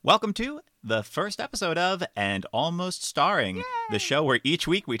Welcome to the first episode of And Almost Starring, Yay! the show where each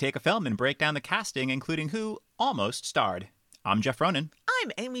week we take a film and break down the casting, including who almost starred. I'm Jeff Ronan.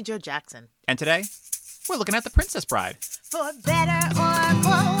 I'm Amy Jo Jackson. And today, we're looking at The Princess Bride. For better or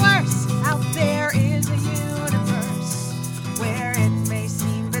for worse, out there is a universe where it may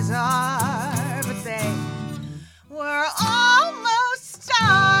seem bizarre, but they were almost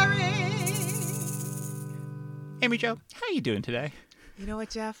starring. Amy Jo, how are you doing today? You know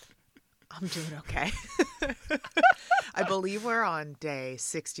what, Jeff? I'm doing okay. I believe we're on day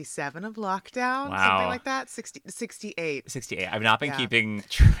 67 of lockdown, Wow. something like that. 68. 68. I've not been Yeah. keeping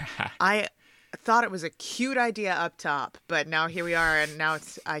track. I thought it was a cute idea up top, but now here we are, and now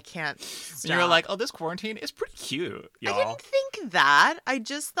I can't stop. And you're like, oh, this quarantine is pretty cute, y'all. I didn't think that. I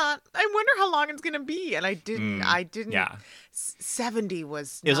just thought, I wonder how long it's going to be. And I didn't. Yeah. 70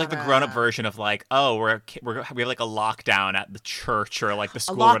 was It was like the not grown-up version of like, oh, we have like a lockdown at the church or like the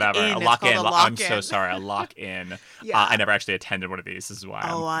school or lock-in. whatever. It's lock-in. called a I'm so lock-in. sorry, a lock-in. Yeah. I never actually attended one of these. This is why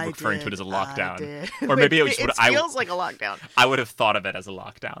Oh, I'm I referring to it did. as a lockdown. I did. Or maybe it was It what feels like a lockdown. I would have thought of it as a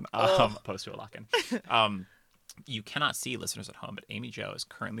lockdown, opposed to a lock-in. You cannot see, listeners at home, but Amy Jo is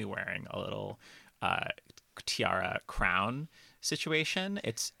currently wearing a little tiara crown situation.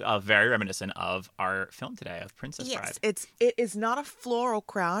 It's very reminiscent of our film today of Princess Bride. Yes, it is not a floral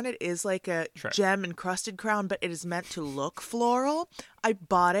crown. It is like a Sure. gem encrusted crown, but it is meant to look floral. I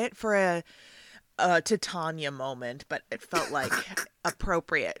bought it for a Titania moment, but it felt like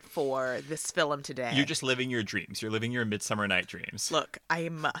appropriate for this film today. You're just living your dreams. You're living your Midsummer Night dreams. Look, I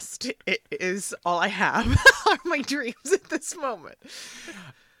must. It is all I have are my dreams at this moment.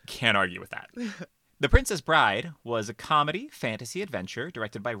 Can't argue with that. The Princess Bride was a comedy fantasy adventure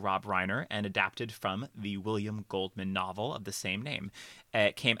directed by Rob Reiner and adapted from the William Goldman novel of the same name.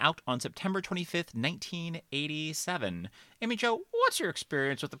 It came out on September 25th, 1987. Amy Jo, what's your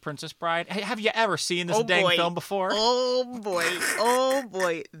experience with The Princess Bride? Have you ever seen this film before? Oh boy. Oh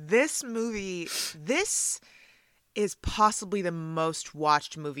boy. This movie, this is possibly the most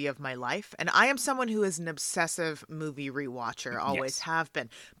watched movie of my life. And I am someone who is an obsessive movie rewatcher, always Yes. have been.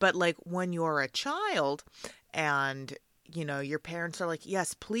 But like when you're a child and you know, your parents are like,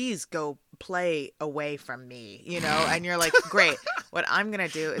 yes, please go play away from me, you know, and you're like, great. What I'm going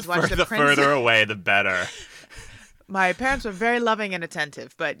to do is watch The further away, the better. My parents were very loving and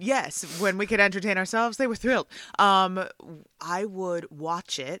attentive, but yes, when we could entertain ourselves, they were thrilled. I would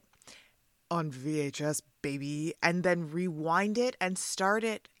watch it on VHS, baby, and then rewind it and start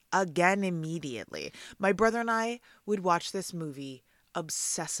it again immediately. My brother and I would watch this movie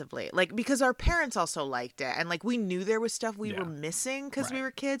obsessively, like, because our parents also liked it, and like we knew there was stuff we were missing because we Right.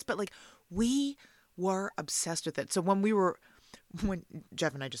 were kids, but like we were obsessed with it. So when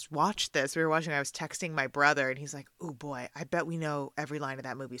Jeff and I just watched this, I was texting my brother and he's like, oh boy, I bet we know every line of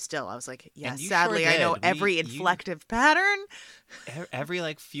that movie still. I was like, yeah, And you sadly, sure I know did. every inflective pattern. Every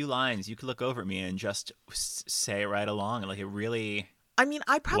like few lines, you could look over at me and just say it right along. Like it really... I mean,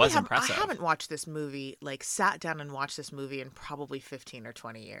 I Was I impressive. haven't watched this movie, like sat down and watched this movie in probably 15 or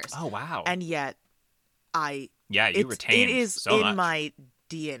 20 years. Oh, wow. And yet yeah, you it retained is so in much. my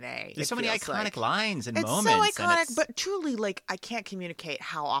DNA. There's it so many feels iconic like. lines and It's moments. so and iconic, it's- but truly, like, I can't communicate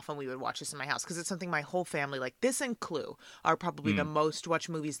how often we would watch this in my house because it's something my whole family, like this and Clue, are probably the most watched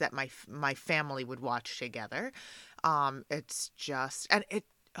movies that my family would watch together. It's just, and it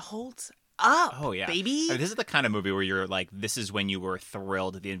holds up. Oh yeah, baby. I mean, this is the kind of movie where you're like, this is when you were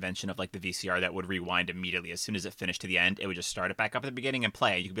thrilled at the invention of like the VCR that would rewind immediately as soon as it finished to the end. It would just start it back up at the beginning and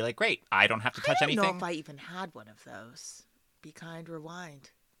play. You could be like, great, I don't have to touch I don't anything. know if I even had one of those. Be kind,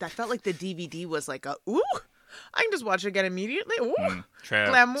 rewind. That felt like the DVD was like a ooh. I can just watch it again immediately. Ooh, True,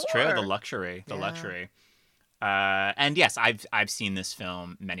 glamour. it's true. The luxury, Yeah. luxury. And yes, I've seen this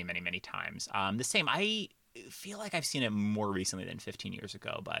film many, many, many times. The same. I feel like I've seen it more recently than 15 years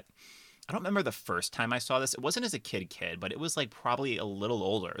ago, but I don't remember the first time I saw this. It wasn't as a kid, but it was like probably a little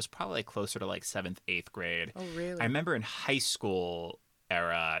older. It was probably like closer to like 7th, 8th grade. Oh, really? I remember in high school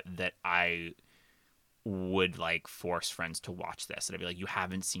era that I would like force friends to watch this, and I'd be like, you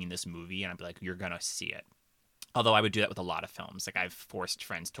haven't seen this movie, and I'd be like, you're gonna see it. Although I would do that with a lot of films. Like I've forced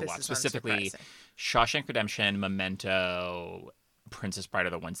friends to This watch is specifically unsurprising. Shawshank Redemption, Memento, Princess Bride are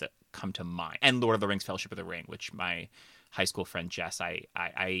the ones that come to mind, and Lord of the Rings: Fellowship of the Ring, which my high school friend Jess,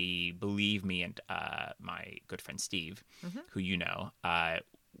 I believe me and my good friend Steve, who you know,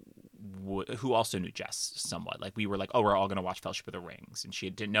 who also knew Jess somewhat. Like we were like, oh, we're all gonna watch Fellowship of the Rings, and she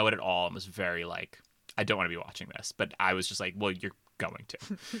didn't know it at all and was very like, I don't want to be watching this, but I was just like, well, you're going to.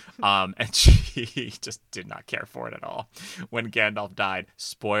 And she just did not care for it at all. When Gandalf died,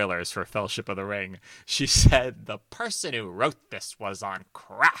 spoilers for Fellowship of the Ring, she said the person who wrote this was on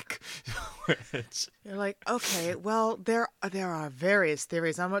crack. Which, You're like, okay, well, there are various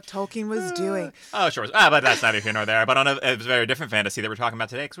theories on what Tolkien was doing. oh, sure. But that's neither here nor there. But on a very different fantasy that we're talking about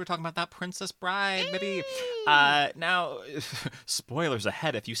today, because we're talking about that Princess Bride, maybe. Now, spoilers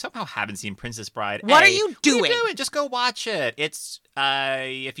ahead. If you somehow haven't seen Princess Bride, What are you doing? Just go watch it. It's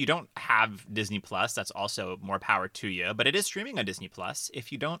if you don't have Disney Plus, that's also more power to you. But it is streaming on Disney Plus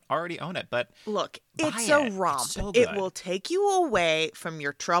if you don't already own it. But Look, buy it's a it. romp. It's so It good. will take you away from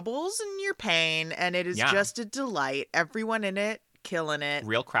your troubles and your pain, and it is Yeah. just a delight. Everyone in it, killing it.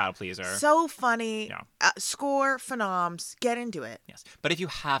 Real crowd pleaser. So funny. Yeah. Score, phenoms. Get into it. Yes. But if you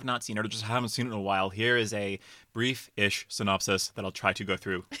have not seen it or just haven't seen it in a while, here is a brief-ish synopsis that I'll try to go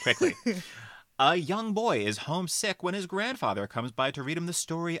through quickly. A young boy is homesick when his grandfather comes by to read him the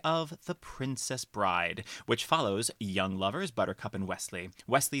story of The Princess Bride, which follows young lovers Buttercup and Wesley.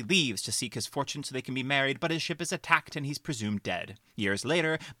 Wesley leaves to seek his fortune so they can be married, but his ship is attacked and he's presumed dead. Years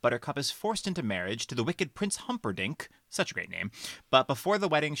later, Buttercup is forced into marriage to the wicked Prince Humperdinck, such a great name, but before the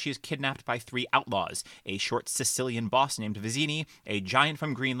wedding she is kidnapped by 3 outlaws, a short Sicilian boss named Vizzini, a giant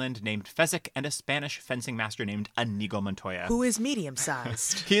from Greenland named Fezzik, and a Spanish fencing master named Inigo Montoya. Who is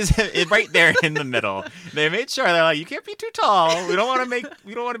medium-sized. He's right there in the middle. They made sure they're like, you can't be too tall. We don't want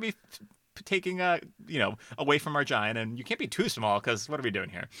to be taking away from our giant, and you can't be too small because what are we doing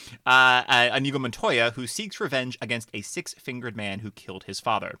here? Inigo Montoya, who seeks revenge against a 6-fingered man who killed his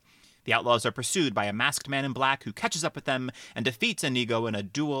father. The outlaws are pursued by a masked man in black who catches up with them and defeats Inigo in a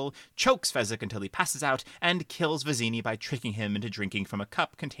duel, chokes Fezzik until he passes out, and kills Vizzini by tricking him into drinking from a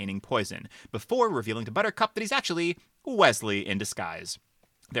cup containing poison, before revealing to Buttercup that he's actually Wesley in disguise.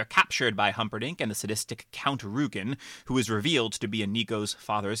 They're captured by Humperdinck and the sadistic Count Rugen, who is revealed to be Inigo's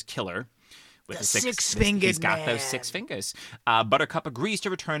father's killer. With The his six-fingered He's got man. those 6 fingers. Buttercup agrees to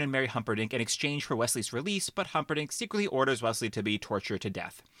return and marry Humperdinck in exchange for Wesley's release, but Humperdinck secretly orders Wesley to be tortured to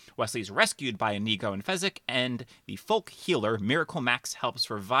death. Wesley is rescued by Inigo and Fezzik, and the folk healer Miracle Max helps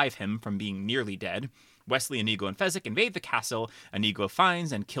revive him from being nearly dead. Wesley, Inigo, and Fezzik invade the castle. Inigo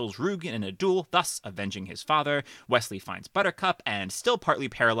finds and kills Rugen in a duel, thus avenging his father. Wesley finds Buttercup and, still partly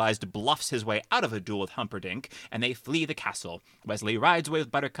paralyzed, bluffs his way out of a duel with Humperdinck, and they flee the castle. Wesley rides away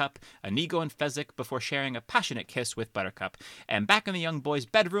with Buttercup, Inigo, and Fezzik before sharing a passionate kiss with Buttercup. And back in the young boy's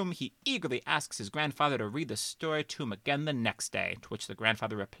bedroom, he eagerly asks his grandfather to read the story to him again the next day, to which the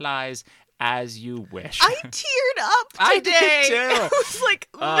grandfather replies, "As you wish." I teared up I today. did too. I was like,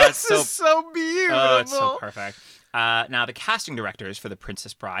 It's this is so beautiful. Oh, it's so perfect. Now, the casting directors for The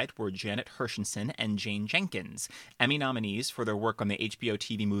Princess Bride were Janet Hershenson and Jane Jenkins, Emmy nominees for their work on the HBO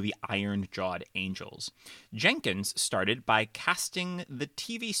TV movie Iron-Jawed Angels. Jenkins started by casting the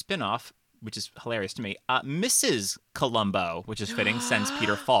TV spin-off, which is hilarious to me, Mrs. Columbo, which is fitting since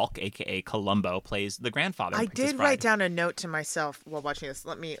Peter Falk, a.k.a. Columbo, plays the grandfather in I Princess did Bride. write down a note to myself while watching this.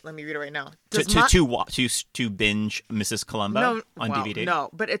 Let me read it right now. To Does my- binge Mrs. Columbo on DVD?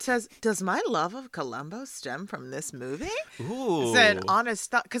 No, but it says, does my love of Columbo stem from this movie? Ooh. It's an honest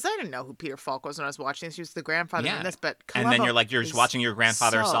thought, because I didn't know who Peter Falk was when I was watching this. He was the grandfather in this, but Columbo and then you're like, you're just is watching your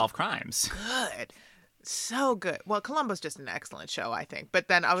grandfather so solve crimes. good. So good. Well, Columbo's just an excellent show, I think. But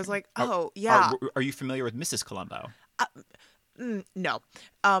then I was like, oh, yeah. Are you familiar with Mrs. Columbo? No.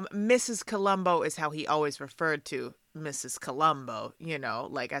 Mrs. Columbo is how he always referred to Mrs. Columbo,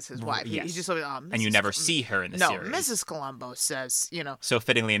 like as his wife. yes. He just always, And you never see her in the no, series. Mrs. Columbo says, So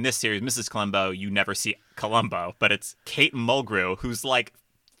fittingly in this series, Mrs. Columbo, you never see Columbo, but it's Kate Mulgrew, who's like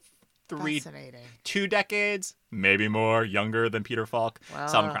fascinating. 2 decades, maybe more, younger than Peter Falk, Well,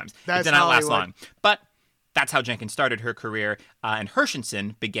 solving crimes. It that's did not last Hollywood. long. But that's how Jenkins started her career, and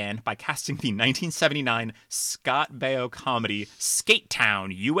Hershenson began by casting the 1979 Scott Baio comedy Skate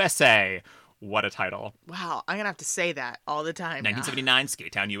Town, USA. What a title. Wow, I'm going to have to say that all the time. 1979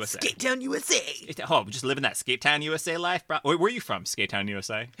 Skate Town, USA. Skate Town, USA. Oh, just living that Skate Town, USA life, bro. Where are you from? Skate Town,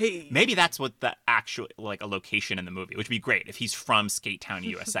 USA? Hey. Maybe that's what the actual, like, a location in the movie, which would be great if he's from Skate Town,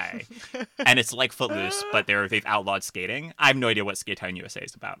 USA. And it's like Footloose, but they've outlawed skating. I have no idea what Skate Town, USA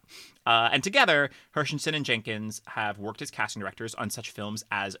is about. And together, Hershenson and Jenkins have worked as casting directors on such films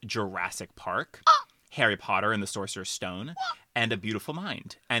as Jurassic Park, Harry Potter and the Sorcerer's Stone, and A Beautiful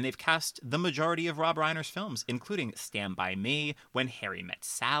Mind. And they've cast the majority of Rob Reiner's films, including Stand By Me, When Harry Met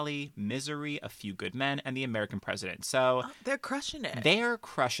Sally, Misery, A Few Good Men, and The American President. So They're crushing it. they're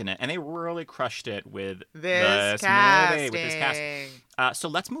crushing it, and they really crushed it with This movie, with this cast. casting. So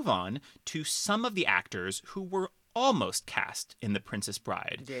let's move on to some of the actors who were almost cast in The Princess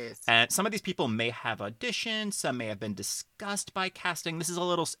Bride. Yes. And some of these people may have auditioned, some may have been discussed by casting. This is a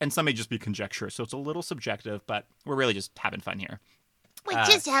little, and some may just be conjecture, so it's a little subjective, but we're really just having fun here. We're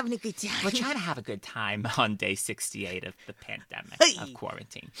just having a good time. We're trying to have a good time on day 68 of the pandemic, of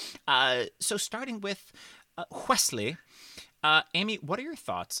quarantine. So starting with Wesley, Amy, what are your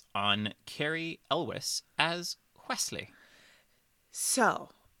thoughts on Cary Elwes as Wesley? So,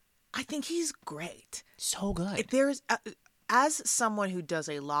 I think he's great. So good. There's, as someone who does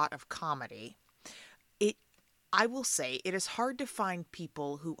a lot of comedy, I will say it is hard to find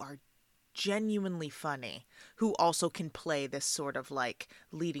people who are genuinely funny who also can play this sort of like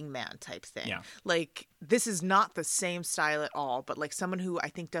leading man type thing. Yeah. Like, this is not the same style at all, but like someone who I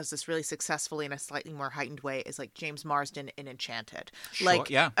think does this really successfully in a slightly more heightened way is like James Marsden in Enchanted. Sure, like,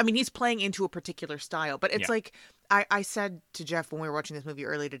 yeah. I mean, he's playing into a particular style, but it's Yeah. like I said to Jeff when we were watching this movie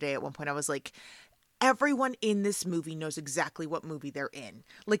earlier today, at one point I was like, everyone in this movie knows exactly what movie they're in.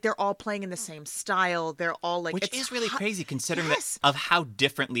 Like, they're all playing in the same style. They're all like, Which it's is really crazy considering Yes. that of how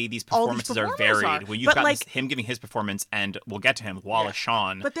differently these All these performances are performers varied. are. When you've But, got like- him giving his performance, and we'll get to him, Wallace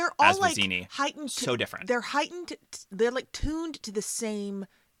Shawn But they're as all like Vizzini. heightened. So different. They're heightened. They're like tuned to the same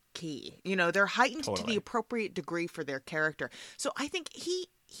key. You know, they're heightened to Totally. the appropriate degree for their character. So I think he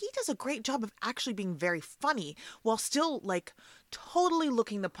does a great job of actually being very funny while still like totally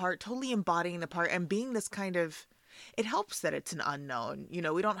looking the part, totally embodying the part, and being this kind of. It helps that it's an unknown. You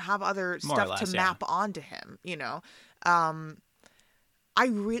know, we don't have other More or stuff less, to yeah. map onto him. You know.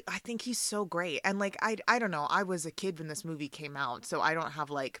 I think he's so great. And like I don't know, I was a kid when this movie came out, so I don't have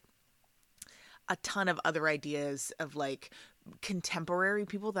like a ton of other ideas of like contemporary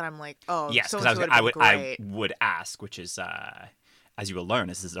people that I'm like, oh, Yes, so because and so I would have been I great. would ask, which is as you will learn,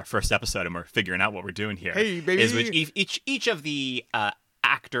 this is our first episode and we're figuring out what we're doing here. Hey, baby. Is which each of the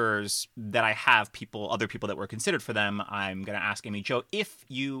actors that I have, other people that were considered for them, I'm going to ask Amy Jo, if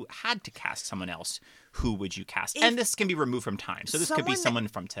you had to cast someone else, who would you cast? And this can be removed from time. So this could be someone someone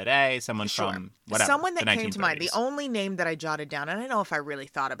from today, someone from whatever. Someone that the came to mind. The 1930s. only name that I jotted down, and I don't know if I really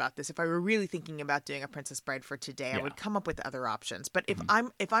thought about this. If I were really thinking about doing a Princess Bride for today, I Yeah. would come up with other options. But Mm-hmm.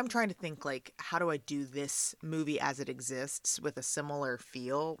 if I'm trying to think like, how do I do this movie as it exists with a similar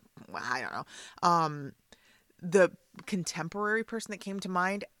feel? Well, I don't know. The contemporary person that came to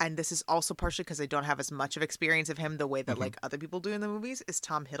mind, and this is also partially because I don't have as much of experience of him the way that like other people do in the movies, is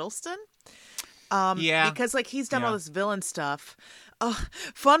Tom Hiddleston. Yeah. Because like he's done all Yeah. this villain stuff.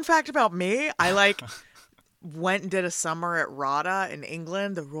 Fun fact about me, I like went and did a summer at RADA in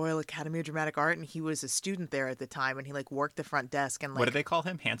England, the Royal Academy of Dramatic Art, and he was a student there at the time, and he like worked the front desk and like What did they call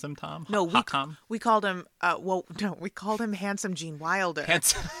him? Handsome Tom? no, Hot Tom? we called him we called him Handsome Gene Wilder.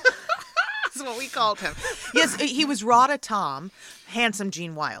 Handsome. That's what we called him. Yes, he was RADA Tom, Handsome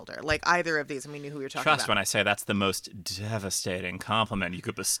Gene Wilder. Like either of these, and we knew who you were talking Trust about. when I say that's the most devastating compliment you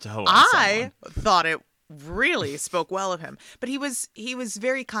could bestow on I someone. thought it really spoke well of him, but he was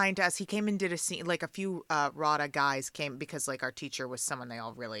very kind to us. He came and did a scene, like a few RADA guys came because like our teacher was someone they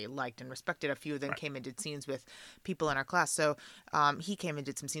all really liked and respected. A few of them came and did scenes with people in our class, so he came and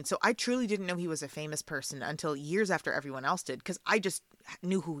did some scenes. So I truly didn't know he was a famous person until years after everyone else did, because I just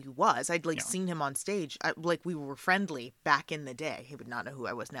knew who he was. I'd like seen him on stage, like we were friendly back in the day. He would not know who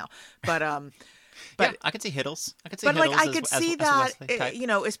I was now, but Yeah, I could see Hiddles. I could see but Hiddles like I as- could as see a that, Wesley type. you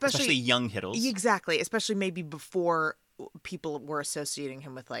know, especially young Hiddles. Exactly, especially maybe before people were associating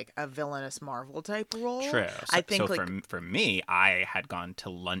him with like a villainous Marvel type role. True. I think so like for me, I had gone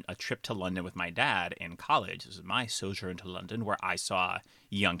to a trip to London with my dad in college. This was my sojourn to London, where I saw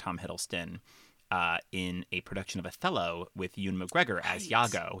young Tom Hiddleston in a production of Othello with Ewan McGregor as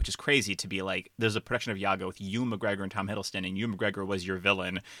Iago, which is crazy to be like, there's a production of Iago with Ewan McGregor and Tom Hiddleston, and Ewan McGregor was your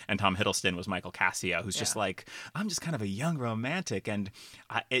villain, and Tom Hiddleston was Michael Cassio, who's just like, I'm just kind of a young romantic, and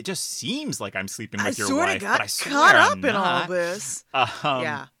it just seems like I'm sleeping I with your sort wife, of got but I swear caught up I'm in all not. this.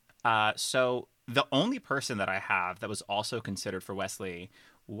 Yeah. So the only person that I have that was also considered for Wesley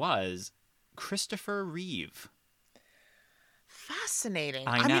was Christopher Reeve. Fascinating.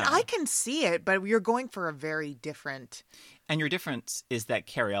 I mean, know. I can see it, but you're going for a very different. And your difference is that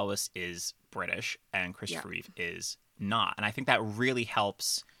Cary Elwes is British and Christopher Reeve is not. And I think that really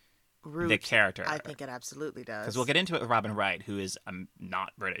helps route. the character. I think it absolutely does. Because we'll get into it with Robin Wright, who is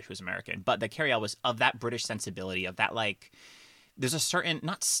not British, who's American. But the Cary Elwes, of that British sensibility, of that, like, there's a certain,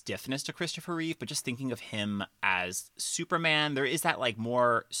 not stiffness to Christopher Reeve, but just thinking of him as Superman, there is that, like,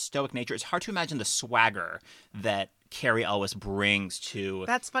 more stoic nature. It's hard to imagine the swagger that Cary Elwes brings to...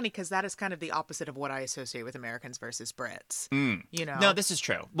 That's funny because that is kind of the opposite of what I associate with Americans versus Brits. You know? No, this is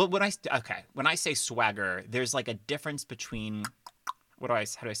true. Well, when I say swagger, there's like a difference between how do I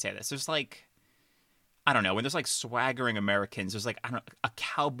say this? There's like I don't know, when there's like swaggering Americans, there's like, I don't know, a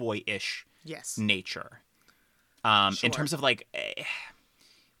cowboy-ish Yes. nature. Sure. In terms of like,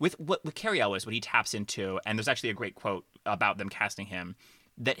 with Cary Elwes, what he taps into, and there's actually a great quote about them casting him,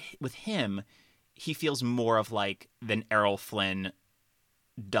 that with him, he feels more of like than Errol Flynn,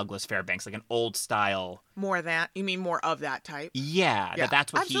 Douglas Fairbanks, like an old style. More that you mean more of that type? Yeah, Yeah,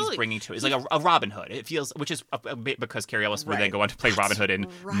 that's what absolutely. he's bringing to it. It's like a Robin Hood. It feels, which is a bit because Cary Elwes would then Right. go on to play Robin Hood in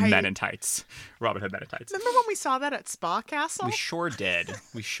right. Men in Tights. Robin Hood Men in Tights. Remember when we saw that at Spa Castle? We sure did.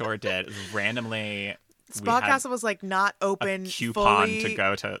 We sure did. Randomly, Spa we had Castle was like not open a coupon fully. to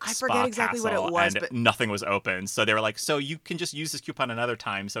go to I Spa forget exactly what it Castle, was, and but nothing was open. So they were like, "So you can just use this coupon another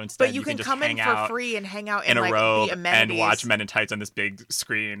time. So instead, but you can just come in hang for out free and hang out in a like robe the and amenities. watch Men in Tights on this big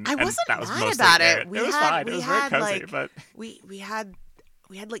screen." I And wasn't that was mad mostly about it. It was fine. It was very cozy, like, but we had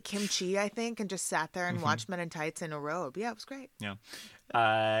like kimchi, I think, and just sat there and watched Men in Tights in a robe. Yeah, it was great. yeah.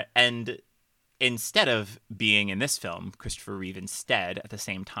 And instead of being in this film, Christopher Reeve instead, at the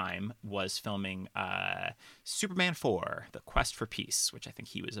same time, was filming Superman 4, The Quest for Peace, which I think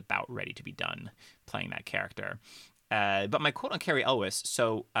he was about ready to be done playing that character. But my quote on Cary Elwes,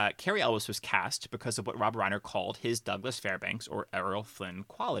 so Cary Elwes was cast because of what Rob Reiner called his Douglas Fairbanks or Errol Flynn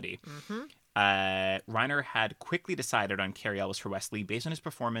quality. Reiner had quickly decided on Cary Elwes for Wesley based on his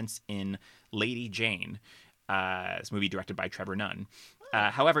performance in Lady Jane, this movie directed by Trevor Nunn.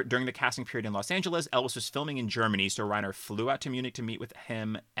 However, during the casting period in Los Angeles, Elwes was filming in Germany, so Reiner flew out to Munich to meet with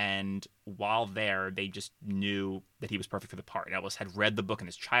him, and while there, they just knew that he was perfect for the part. Elwes had read the book in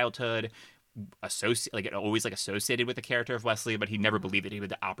his childhood, associated with the character of Wesley, but he never believed that he had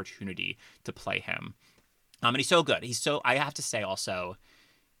the opportunity to play him. And he's so good. I have to say also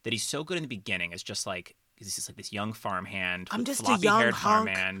that he's so good in the beginning as just like, he's just like this young farmhand, I'm just a floppy young haired hunk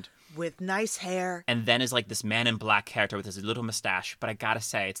farmhand. with nice hair. And then is like this man in black character with his little mustache. But I gotta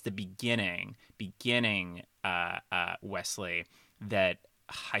say, it's the beginning, Wesley, that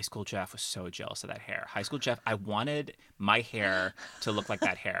High School Jeff was so jealous of that hair. High School Jeff, I wanted my hair to look like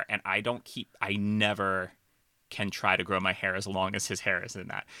that hair. And I never can try to grow my hair as long as his hair is in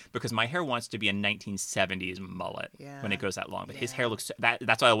that, because my hair wants to be a 1970s mullet when it goes that long, but his hair looks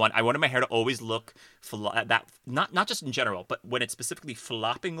that's what I wanted my hair to always look that, not just in general, but when it's specifically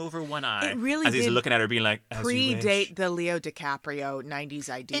flopping over one eye, It really as he's did looking at her being like, as you wish. predate the Leo DiCaprio 90s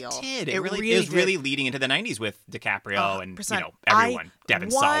ideal. It did. It was did. really leading into the 90s with DiCaprio and 100%. everyone.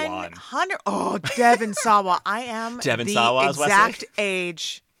 Devon Sawa. 100. Oh, Devon Sawa. I am Devon the Sawa as Wesley? exact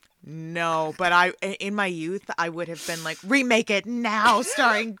age. No, but in my youth, I would have been like, remake it now,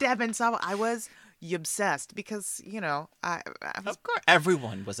 starring Devon Sawa. I was obsessed because, I was, Of course,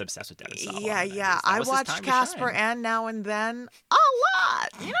 everyone was obsessed with Devon Sawa. yeah. I watched Casper and Now and Then a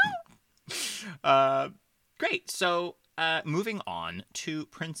lot, Great. So, moving on to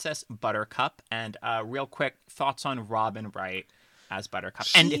Princess Buttercup, and real quick thoughts on Robin Wright as Buttercup,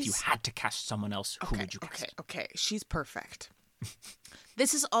 and if you had to cast someone else, who would you cast? Okay. She's perfect.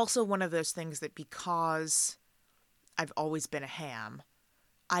 This is also one of those things that because I've always been a ham,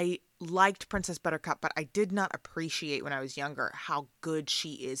 I liked Princess Buttercup, but I did not appreciate when I was younger how good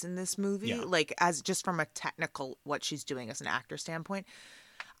she is in this movie. Yeah. Like, as just from a technical, what she's doing as an actor standpoint.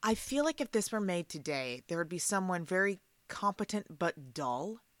 I feel like if this were made today, there would be someone very competent but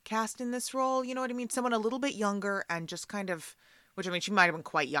dull cast in this role. You know what I mean? Someone a little bit younger and just kind of, which, I mean, she might have been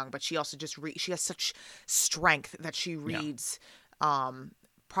quite young, but she also just, she has such strength that she reads,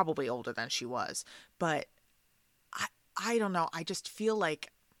 probably older than she was. But I don't know. I just feel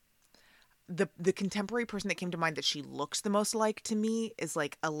like the contemporary person that came to mind that she looks the most like to me is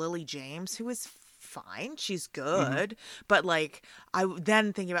like a Lily James, who is fine. She's good. But like, I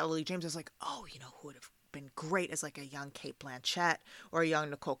then thinking about Lily James, I was like, oh, who would have been great as like a young Cate Blanchett or a young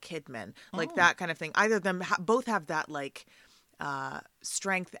Nicole Kidman, like that kind of thing. Either of them both have that like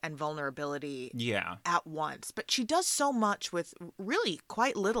strength and vulnerability at once, but she does so much with really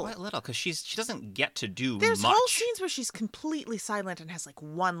quite little. Because she doesn't get to do There's much. whole scenes where she's completely silent and has like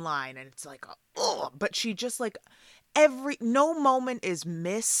one line, and it's like, oh, but she just like no moment is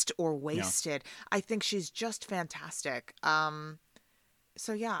missed or wasted. I think she's just fantastic.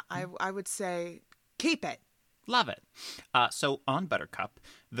 So yeah, I would say keep it. Love it. So on Buttercup,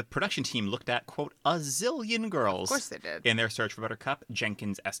 the production team looked at, quote, a zillion girls. Of course they did. In their search for Buttercup,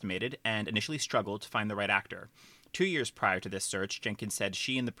 Jenkins estimated, and initially struggled to find the right actor. 2 years prior to this search, Jenkins said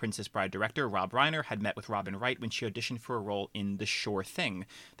she and the Princess Bride director, Rob Reiner, had met with Robin Wright when she auditioned for a role in The Sure Thing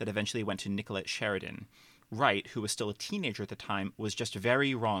that eventually went to Nicolette Sheridan. Wright, who was still a teenager at the time, was just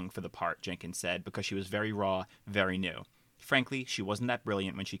very wrong for the part, Jenkins said, because she was very raw, very new. Frankly, she wasn't that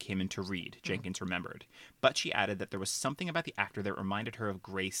brilliant when she came in to read, Jenkins remembered. But she added that there was something about the actor that reminded her of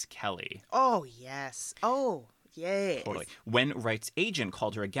Grace Kelly. Oh, yes. Oh, yes. Totally. When Wright's agent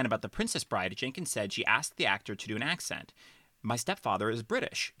called her again about The Princess Bride, Jenkins said she asked the actor to do an accent. My stepfather is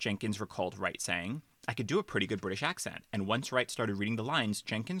British, Jenkins recalled Wright saying. I could do a pretty good British accent. And once Wright started reading the lines,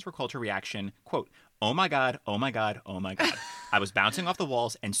 Jenkins recalled her reaction, quote, oh my God, oh my God, oh my God. I was bouncing off the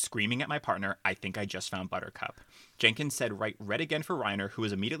walls and screaming at my partner, I think I just found Buttercup. Jenkins said Wright read again for Reiner, who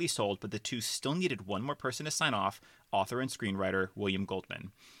was immediately sold, but the two still needed one more person to sign off, author and screenwriter William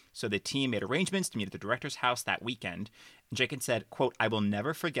Goldman. So the team made arrangements to meet at the director's house that weekend. And Jenkins said, quote, I will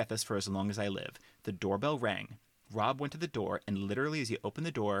never forget this for as long as I live. The doorbell rang. Rob went to the door, and literally as he opened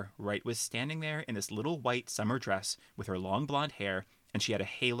the door, Wright was standing there in this little white summer dress with her long blonde hair, and she had a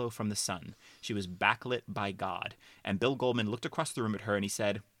halo from the sun. She was backlit by God. And Bill Goldman looked across the room at her, and he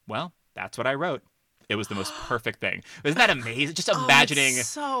said, well, that's what I wrote. It was the most perfect thing. Isn't that amazing? Just imagining. It's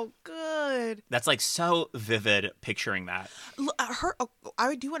so good. That's like so vivid picturing that.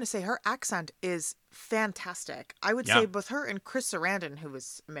 I do want to say her accent is fantastic. I would say both her and Chris Sarandon, who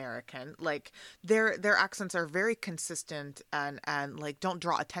is American, like their accents are very consistent and like don't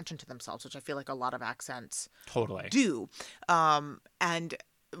draw attention to themselves, which I feel like a lot of accents totally do. And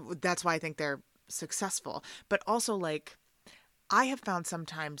that's why I think they're successful. But also like I have found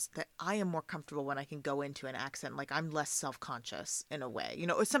sometimes that I am more comfortable when I can go into an accent. Like I'm less self-conscious in a way, you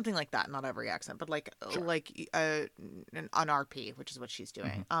know, it's something like that. Not every accent, but like, sure. An RP, which is what she's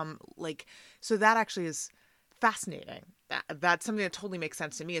doing. Like, so that actually is fascinating. That's something that totally makes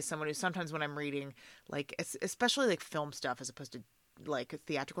sense to me as someone who sometimes when I'm reading, like, especially like film stuff, as opposed to like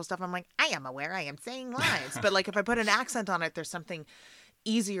theatrical stuff, I'm like, I am aware I am saying lines, but like if I put an accent on it, there's something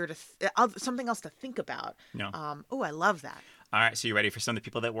easier to something else to think about. Oh, I love that. All right, so you ready for some of the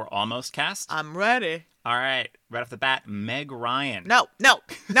people that were almost cast? I'm ready. All right, right off the bat, Meg Ryan. No.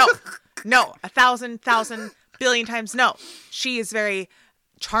 1,000 billion times no. She is very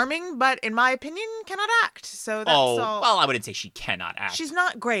charming, but in my opinion, cannot act. So that's all. Well, I wouldn't say she cannot act. She's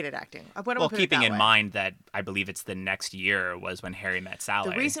not great at acting. Well, keeping in mind that I believe it's the next year was When Harry Met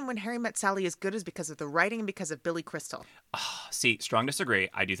Sally. The reason When Harry Met Sally is good is because of the writing and because of Billy Crystal. Oh, see, strong disagree.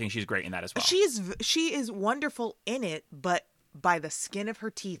 I do think she's great in that as well. She is wonderful in it, but by the skin of her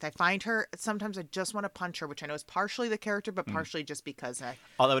teeth. I find her, sometimes I just want to punch her, which I know is partially the character, but partially just because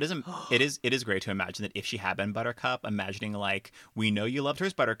Although it is great to imagine that if she had been Buttercup, imagining like, we know you loved her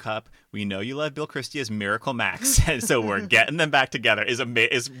as Buttercup, we know you love Bill Christie as Miracle Max, and so we're getting them back together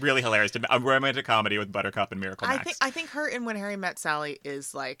is really hilarious. A romantic comedy with Buttercup and Miracle Max. I think her in When Harry Met Sally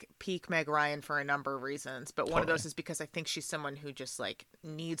is like peak Meg Ryan for a number of reasons, but one of those is because I think she's someone who just like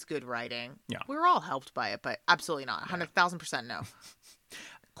needs good writing. Yeah. We're all helped by it, but absolutely not. 100,000% no.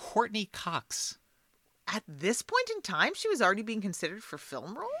 Courtney Cox. At this point in time, she was already being considered for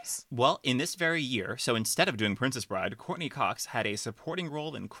film roles? Well, in this very year, so instead of doing Princess Bride, Courtney Cox had a supporting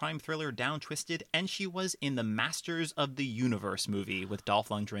role in crime thriller Down Twisted, and she was in the Masters of the Universe movie with Dolph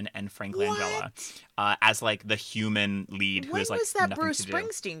Lundgren and Frank Langella as like the human lead who is like was that nothing Bruce to do.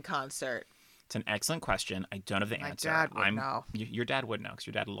 Springsteen concert? It's an excellent question. I don't have the answer. My dad would know. Your dad would know because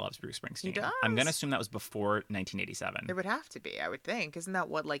your dad loves Bruce Springsteen. He does? I'm going to assume that was before 1987. It would have to be, I would think. Isn't that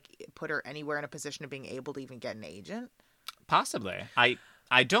what like put her anywhere in a position of being able to even get an agent? Possibly. I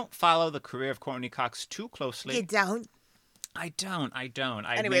don't follow the career of Courtney Cox too closely. You don't? I don't.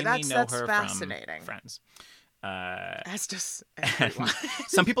 Anyway, mainly know that's her fascinating. from Friends. That's just everyone.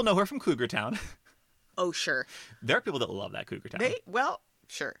 Some people know her from Cougar Town. Oh, sure. There are people that love that Cougar Town.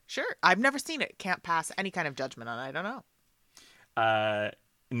 Sure. I've never seen it. Can't pass any kind of judgment on it. I don't know.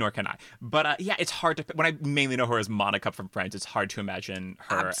 Nor can I. But yeah, it's hard to... When I mainly know her as Monica from Friends, it's hard to imagine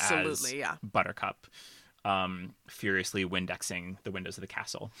her as Buttercup furiously Windexing the windows of the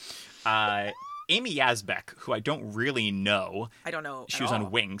castle. Amy Yazbek, who I don't really know. I don't know. She was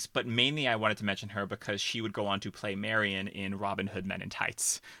on Wings, but mainly I wanted to mention her because she would go on to play Marion in Robin Hood Men in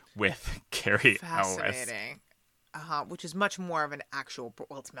Tights with Carrie Elwes. Fascinating. Which is much more of an actual,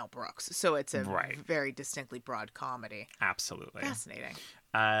 well, it's Mel Brooks, so it's a very distinctly broad comedy. Absolutely. Fascinating.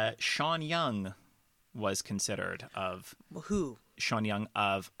 Sean Young was considered of... Who? Sean Young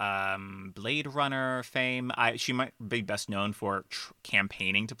of Blade Runner fame. She might be best known for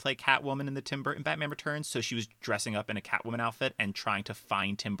campaigning to play Catwoman in the Tim Burton Batman Returns, so she was dressing up in a Catwoman outfit and trying to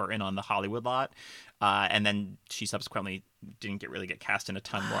find Tim Burton on the Hollywood lot. And then she subsequently didn't really get cast in a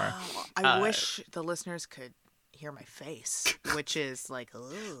ton more. I wish the listeners could hear my face, which is like, ugh.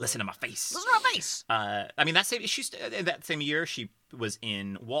 Listen to my face. Listen to my face. I mean, that same year, she was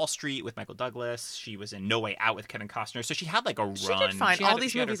in Wall Street with Michael Douglas. She was in No Way Out with Kevin Costner. So she had like a run. She did fine. All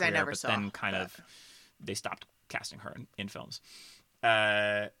these movies I never saw. Then kind of they stopped casting her in films.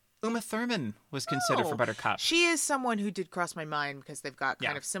 Uma Thurman was considered for Buttercup. She is someone who did cross my mind because they've got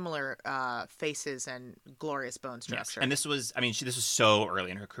kind of similar faces and glorious bone structure. Yes. And this was, this was so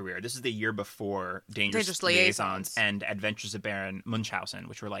early in her career. This is the year before Dangerous Liaisons and Adventures of Baron Munchausen,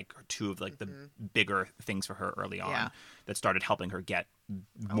 which were like two of like the bigger things for her early on that started helping her get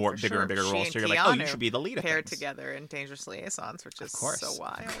more bigger and bigger roles. So you're like, oh, you should be the lead of paired things. together in Dangerous Liaisons, which is so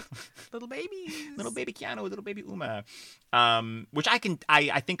wild. Little babies. Little baby Keanu, little baby Uma. Which I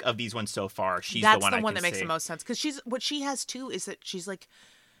think of these ones so far, she's That's the one that makes the most sense. Because what she has too is that she's like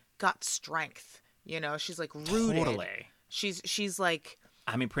got strength. You know, she's like rooted. Totally. She's like,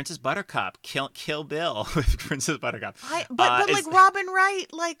 Princess Buttercup, Kill Bill with Princess Buttercup. But like Robin Wright,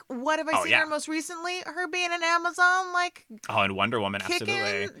 like what have I seen her most recently? Her being an Amazon, like and Wonder Woman,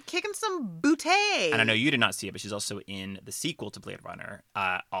 absolutely kicking some bootay. And I know you did not see it, but she's also in the sequel to Blade Runner,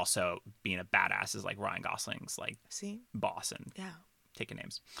 also being a badass as like Ryan Gosling's like boss and taking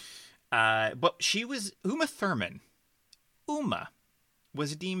names. But she was Uma Thurman. Uma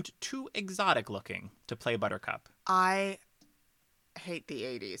was deemed too exotic looking to play Buttercup. I hate the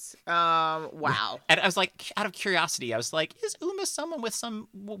 80s. Wow. And I was like, out of curiosity, I was like, is Uma someone with some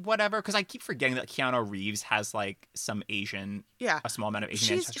whatever? Because I keep forgetting that Keanu Reeves has like some Asian, a small amount of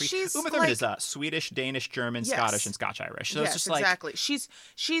Asian ancestry. Uma Thurman is Swedish, Danish, German, Scottish, and Scotch-Irish. So it's just like, exactly.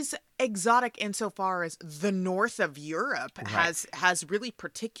 She's exotic insofar as the north of Europe has really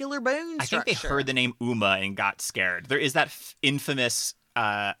particular bone structure. I think they heard the name Uma and got scared. There is that infamous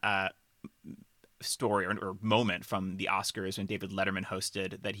story or moment from the Oscars when David Letterman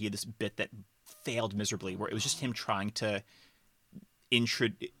hosted that he had this bit that failed miserably where it was just him trying to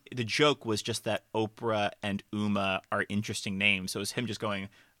the joke was just that Oprah and Uma are interesting names. So it was him just going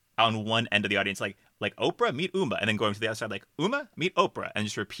on one end of the audience like Oprah, meet Uma, and then going to the other side like Uma, meet Oprah, and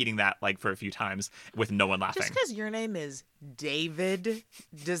just repeating that like for a few times with no one laughing. Just because your name is David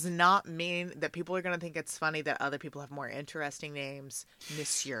does not mean that people are going to think it's funny that other people have more interesting names,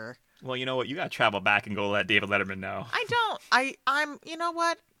 Monsieur. Well, you know what? You got to travel back and go let David Letterman know. I don't. I'm, you know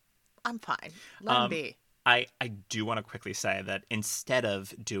what? I'm fine. Let him be. I do want to quickly say that instead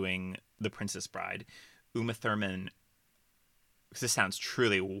of doing The Princess Bride, Uma Thurman, this sounds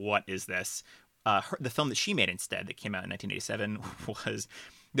truly, what is this? The film that she made instead that came out in 1987 was,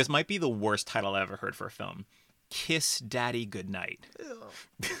 this might be the worst title I ever heard for a film, Kiss Daddy Goodnight.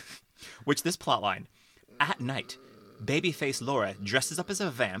 Which this plotline, at night, babyface Laura dresses up as a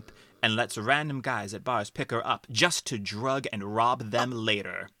vamp and lets random guys at bars pick her up just to drug and rob them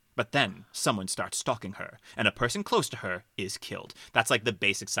later. But then someone starts stalking her, and a person close to her is killed. That's like the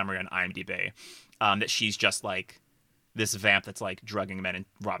basic summary on IMDb. That she's just like this vamp that's like drugging men and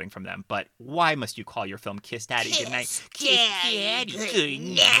robbing from them. But why must you call your film Kiss Daddy Goodnight? Kiss Daddy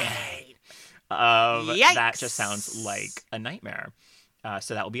Goodnight. That just sounds like a nightmare.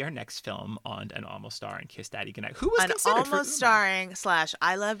 So that will be our next film on and almost starring Kiss Daddy Goodnight. Who was considered for almost starring /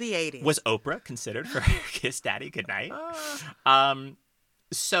 I Love the 80s? Was Oprah considered for Kiss Daddy Goodnight?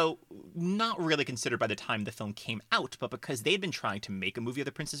 So not really considered by the time the film came out, but because they'd been trying to make a movie of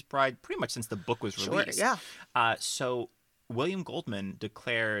The Princess Bride pretty much since the book was released. Sure, yeah. So William Goldman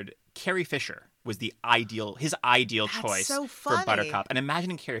declared Carrie Fisher was his ideal choice for Buttercup. And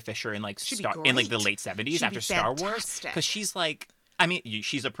imagining Carrie Fisher in like the late 70s after Star Wars, because she's like,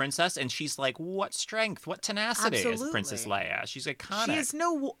 she's a princess, and she's like, what strength, what tenacity is Princess Leia. She's iconic. She is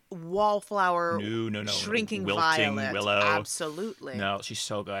no wallflower, no, shrinking wilting violet. willow. Absolutely. No, she's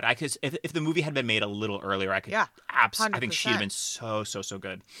so good. If the movie had been made a little earlier, I could. Yeah, I think she'd have been so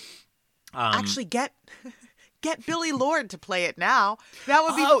good. Actually, get Billy Lord to play it now. That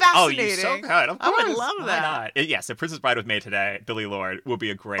would be fascinating. Oh, you're so good. Of course. I would love that. Why not? Yes, if Princess Bride was made today, Billy Lord would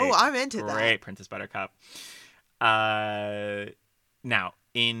be a great. Oh, I'm into that. Great Princess Buttercup. Now,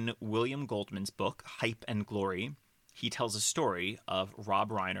 in William Goldman's book, Hype and Glory, he tells a story of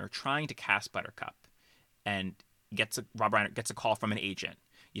Rob Reiner trying to cast Buttercup, and Rob Reiner gets a call from an agent.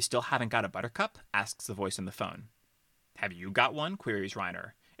 You still haven't got a Buttercup? Asks the voice on the phone. Have you got one? Queries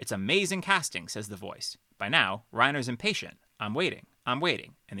Reiner. It's amazing casting, says the voice. By now, Reiner's impatient. I'm waiting. And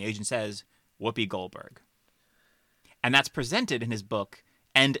the agent says, Whoopi Goldberg. And that's presented in his book,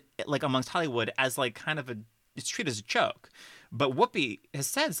 and like amongst Hollywood, as like kind of it's treated as a joke. But Whoopi has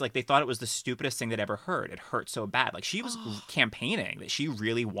said like they thought it was the stupidest thing they'd ever heard. It hurt so bad. Like she was campaigning that she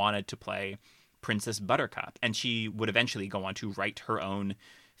really wanted to play Princess Buttercup, and she would eventually go on to write her own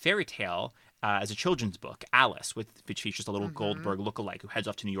fairy tale as a children's book, Alice, which features a little Goldberg lookalike who heads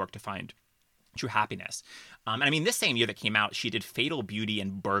off to New York to find true happiness. And this same year that came out, she did Fatal Beauty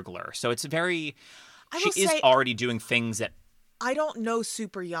and Burglar. So it's very. She is already doing things that I don't know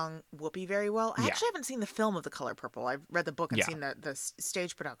super young Whoopi very well. I Yeah. actually haven't seen the film of The Color Purple. I've read the book and Yeah. seen the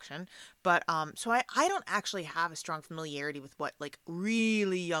stage production, but so I don't actually have a strong familiarity with what like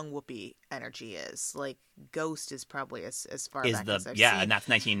really young Whoopi energy is. Like Ghost is probably as far Is back the as I've yeah, seen. and that's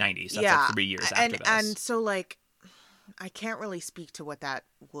 1990. So that's Yeah, like 3 years and after this. and so like I can't really speak to what that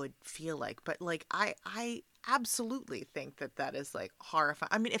would feel like, but like I absolutely think that is like horrifying.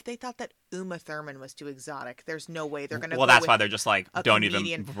 I mean, if they thought that Uma Thurman was too exotic, there's no way they're gonna. Well, go that's with why they're just like, a don't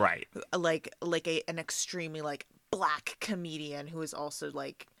comedian, even right. like an extremely like black comedian who is also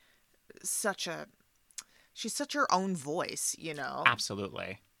like she's such her own voice, you know.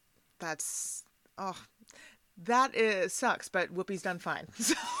 Absolutely. That's that is sucks, but Whoopi's done fine.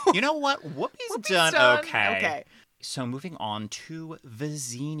 So, You know what? Whoopi's done okay. Okay. So moving on to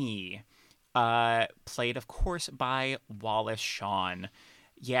Vizzini, played, of course, by Wallace Shawn.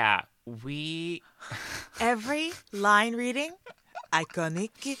 Yeah, Every line reading,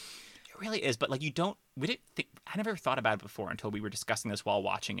 iconic. It really is, but like we didn't think, I never thought about it before until we were discussing this while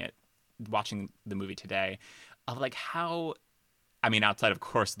watching the movie today, of like how, I mean, outside of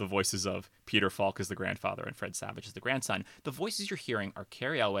course the voices of Peter Falk as the grandfather and Fred Savage as the grandson, the voices you're hearing are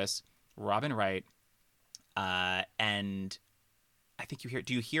Cary Elwes, Robin Wright, and I think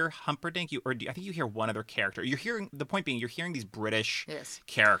do you hear Humperdinck? I think you hear one other character. The point being, you're hearing these British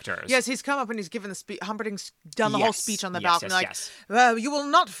characters. Yes, he's come up and he's given the speech. Humperdinck's done the whole speech on the balcony, yes. You will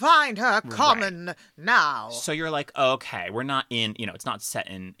not find her common now. So you're like, okay, we're not in, it's not set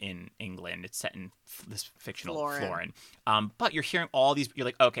in England. It's set in this fictional Florin. But you're hearing all these, you're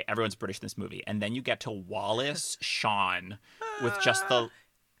like, okay, everyone's British in this movie. And then you get to Wallace Shawn with just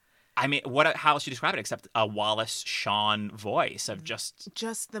I mean, how else do you describe it except a Wallace Shawn voice of just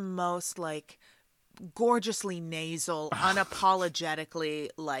the most like gorgeously nasal, unapologetically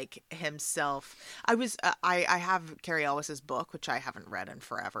like himself. I have Cary Elwes's book, which I haven't read in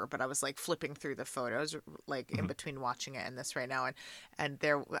forever, but I was like flipping through the photos like in between watching it and this right now, and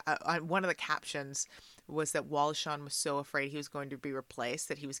there one of the captions was that Wallace Shawn was so afraid he was going to be replaced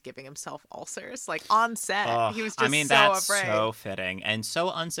that he was giving himself ulcers, like on set. He was just that's afraid. So fitting and so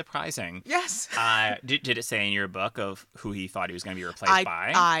unsurprising. Yes. Did it say in your book of who he thought he was going to be replaced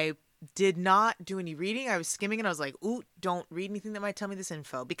by? I did not do any reading. I was skimming and I was like, ooh, don't read anything that might tell me this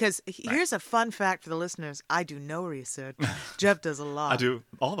info. Because here's a fun fact for the listeners. I do no research. Jeff does a lot. I do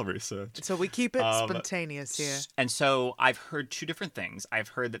all the research. So we keep it spontaneous here. And so I've heard two different things. I've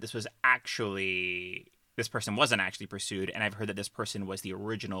heard that this person wasn't actually pursued, and I've heard that this person was the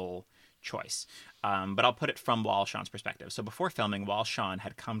original choice. But I'll put it from Wallace Shawn's perspective. So before filming, Wallace Shawn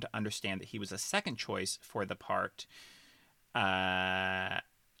had come to understand that he was a second choice for the part.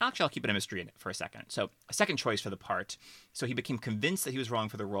 Actually, I'll keep it a mystery for a second. So, a second choice for the part. So, he became convinced that he was wrong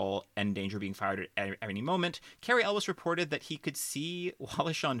for the role and in danger of being fired at any moment. Cary Elwes reported that he could see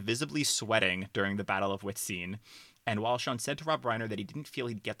Wallace Shawn visibly sweating during the Battle of Whitscene. And Wallace Shawn said to Rob Reiner that he didn't feel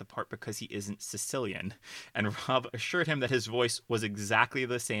he'd get the part because he isn't Sicilian. And Rob assured him that his voice was exactly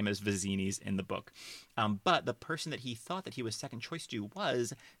the same as Vizzini's in the book. But the person that he thought that he was second choice to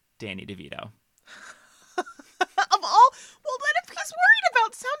was Danny DeVito. Of all, well, then if he's worried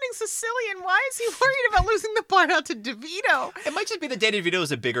about sounding Sicilian, why is he worried about losing the part out to DeVito? It might just be that Danny DeVito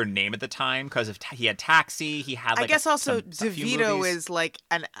was a bigger name at the time because he had Taxi. He had, like, I guess also a few DeVito movies. is like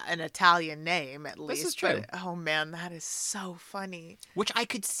an Italian name at least. This is true. But, oh man, that is so funny. Which I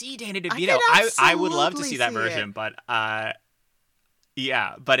could see Danny I DeVito. could I would love to absolutely see that see version, it. but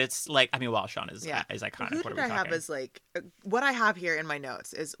yeah, but it's like, I mean, Wallace Shawn is iconic. Who What are did we I talking? have as like what I have here in my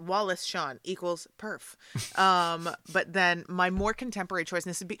notes is Wallace Shawn equals perf. But then my more contemporary choice, and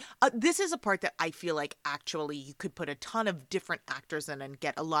this would be this is a part that I feel like actually you could put a ton of different actors in and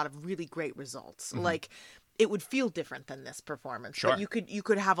get a lot of really great results. Mm-hmm. Like it would feel different than this performance. Sure. But you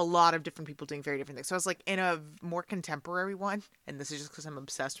could have a lot of different people doing very different things. So I was like in a more contemporary one, and this is just because I'm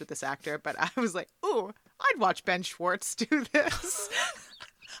obsessed with this actor, but I was like, ooh, I'd watch Ben Schwartz do this.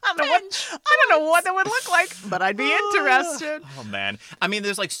 I don't know what that would look like, but I'd be interested. Oh man, I mean,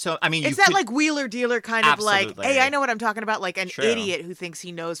 there's like so. I mean, Is that like Wheeler Dealer kind of like, Absolutely. hey, I know what I'm talking about, like an True. idiot who thinks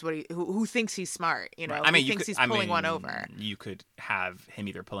he knows what who thinks he's smart, you know, Right. I mean, who thinks he's pulling one over. You could have him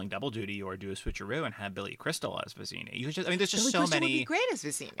either pulling double duty or do a switcheroo and have Billy Crystal as Vizzini. You could just, I mean, there's just Billy so Crystal many. would be great as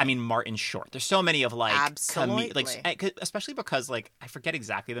Vizzini. I mean, Martin Short. There's so many of like, Absolutely. especially because like I forget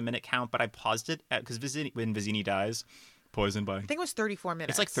exactly the minute count, but I paused it because when Vizzini dies, poisoned by. I think it was 34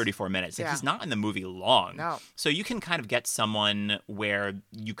 minutes. It's like 34 minutes. Like, Yeah. he's not in the movie long. No. So you can kind of get someone where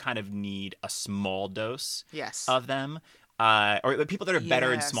you kind of need a small dose Yes. of them. Or people that are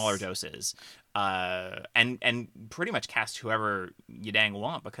better in Yes. smaller doses. And pretty much cast whoever you dang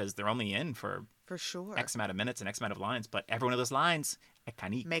want because they're only in for For sure. X amount of minutes and X amount of lines, but every one of those lines,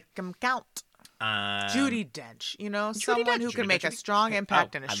 iconic. Make them count. Judi Dench, Judi someone Dench, who can Judi make Dench. a strong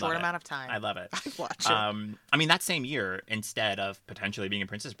impact in a I love short it. amount of time. I love it. I'd watch it. I mean, that same year, instead of potentially being in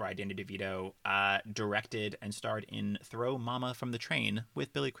Princess Bride, Danny DeVito directed and starred in Throw Mama from the Train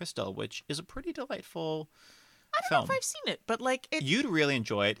with Billy Crystal, which is a pretty delightful I don't know if I've seen it, but like it. You'd really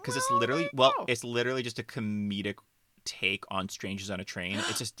enjoy it because Well, there you go. it's literally just a comedic take on strangers on a train.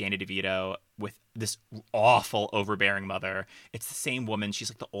 It's just Danny DeVito with this awful overbearing mother. It's the same woman.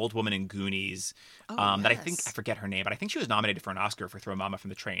 She's like the old woman in Goonies. That I think, yes. I forget her name, but I think she was nominated for an Oscar for Throw Mama from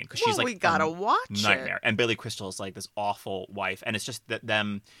the Train because Well, she's like we gotta watch nightmare. it. And Billy Crystal is like this awful wife, and it's just that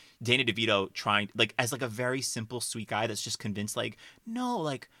them Danny DeVito trying like as like a very simple sweet guy that's just convinced like no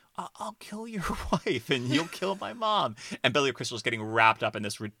like. I'll kill your wife and you'll kill my mom. And Billy Crystal's getting wrapped up in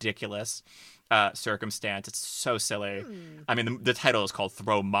this ridiculous circumstance. It's so silly. I mean, the title is called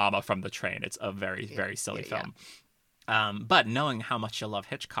Throw Mama from the Train. It's a very, very silly film. But knowing how much you love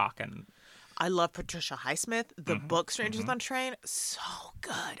Hitchcock and... I love Patricia Highsmith. The book Strangers on Train, so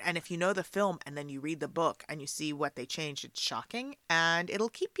good. And if you know the film and then you read the book and you see what they changed, it's shocking. And it'll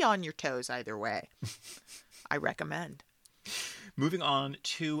keep you on your toes either way. I recommend. Moving on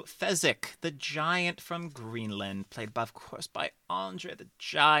to Fezzik, the giant from Greenland, played, of course, by Andre the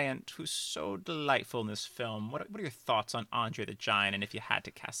Giant, who's so delightful in this film. What are your thoughts on Andre the Giant, and if you had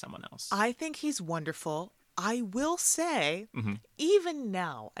to cast someone else? I think he's wonderful. I will say, even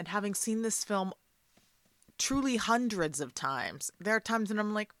now, and having seen this film truly hundreds of times, there are times when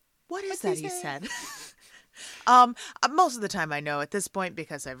I'm like, what is that he said? Most of the time I know at this point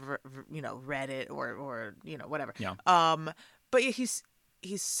because I've read it or whatever. Yeah. But he's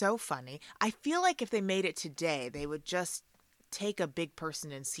so funny. I feel like if they made it today, they would just take a big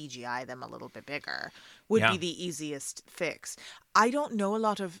person and CGI them a little bit bigger. Would be the easiest fix. I don't know a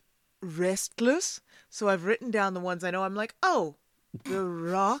lot of wrestlers, so I've written down the ones I know. I'm like, oh, The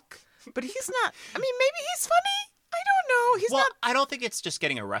Rock, but he's not. I mean, maybe he's funny. I don't know. He's not. I don't think it's just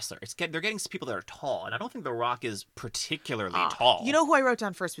getting a wrestler. They're getting people that are tall, and I don't think The Rock is particularly tall. You know who I wrote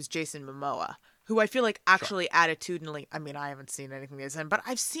down first was Jason Momoa, who I feel like actually attitudinally, I mean, I haven't seen anything he's in, but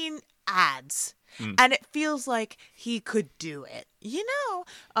I've seen ads, and it feels like he could do it,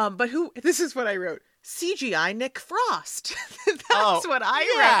 But this is what I wrote. CGI Nick Frost. That's what I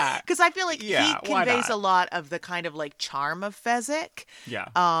read. Because I feel like he conveys a lot of the kind of like charm of Fezzik. Yeah.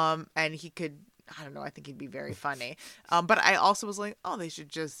 And he could, I don't know, I think he'd be very funny. But I also was like, oh, they should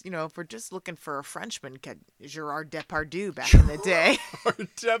just, if we're just looking for a Frenchman, get Gerard Depardieu back in the day.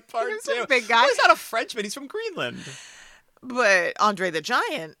 Depardieu. He's a big guy. Well, he's not a Frenchman. He's from Greenland. But Andre the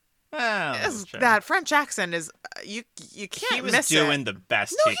Giant, Sure. that French accent is, you can't He was miss doing it. the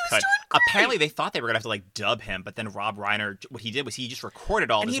best No, he he was could. doing great. Apparently, they thought they were gonna have to like dub him, but then Rob Reiner, what he did was he just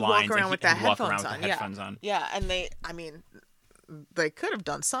recorded all And his he'd lines walk around and with he'd walk around headphones with on. the headphones on. Yeah, and they could have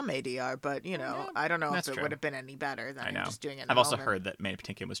done some ADR, but I don't know if That's it true. would have been any better than I know. just doing it. In I've the also moment. heard that Manny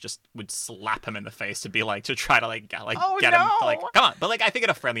Patinkin would slap him in the face to be like to try to like get him Oh, to like no. come on, but like I think in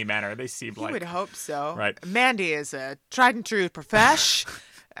a friendly manner. They seem You like would hope so. Right. Mandy is a tried and true profesh,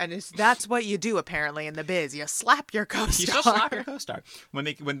 and that's what you do apparently in the biz. You slap your co-star. you still slap your co-star when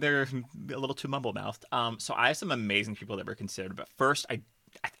they're a little too mumble mouthed. So I have some amazing people that were considered, but first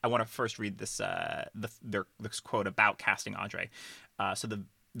I want to first read this this quote about casting Andre. So the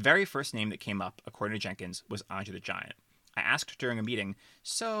very first name that came up, according to Jenkins, was Andre the Giant. I asked during a meeting,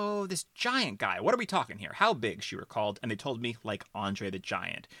 so this giant guy, what are we talking here? How big, she recalled, and they told me like Andre the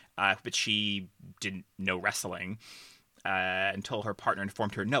Giant. But she didn't know wrestling until her partner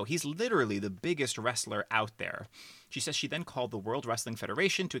informed her, no, he's literally the biggest wrestler out there. She says she then called the World Wrestling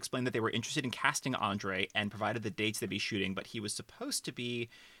Federation to explain that they were interested in casting Andre and provided the dates they'd be shooting, but he was supposed to be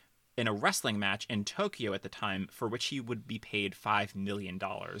in a wrestling match in Tokyo at the time for which he would be paid $5 million.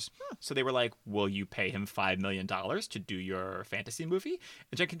 So they were like, will you pay him $5 million to do your fantasy movie?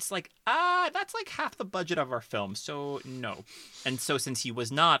 And Jenkins like, that's like half the budget of our film, so no. And so since he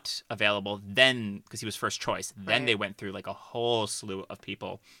was not available then, because he was first choice, then they went through like a whole slew of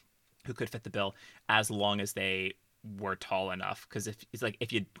people who could fit the bill as long as they were tall enough. Because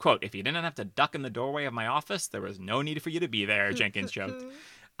if you didn't have to duck in the doorway of my office, there was no need for you to be there, Jenkins joked.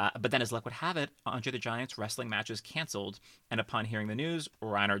 But then as luck would have it, Andre the Giant's wrestling match was canceled, and upon hearing the news,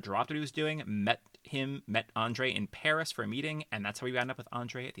 Reiner dropped what he was doing, met Andre in Paris for a meeting, and that's how we wound up with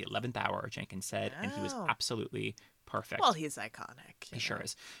Andre at the 11th hour, Jenkins said, and he was absolutely perfect. Well, he's iconic. He sure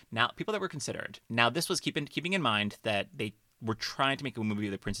is. Now, people that were considered. Now, this was keeping in mind that they were trying to make a movie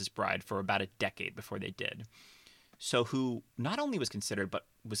of The Princess Bride for about a decade before they did. So who not only was considered, but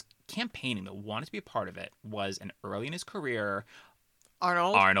was campaigning, that wanted to be a part of it, was an early in his career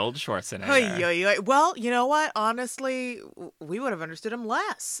Arnold Schwarzenegger. Oy, oy, oy. Well, you know what? Honestly, we would have understood him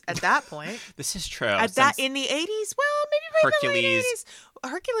less at that point. This is true. In the 80s? Well, maybe by the late Hercules 80s.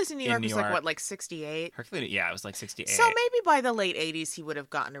 Hercules in New York was York. like 68? Hercules, yeah, it was like 68. So maybe by the late 80s, he would have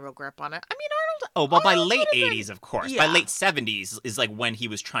gotten a real grip on it. I mean, Oh, well, by Arnold late would have been- 80s, of course. Yeah. By late 70s is like when he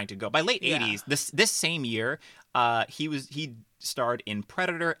was trying to go. By late Yeah. 80s, this same year, he starred in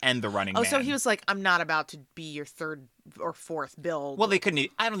Predator and The Running Oh, Man. so he was like, I'm not about to be your third or fourth build. Well, they couldn't.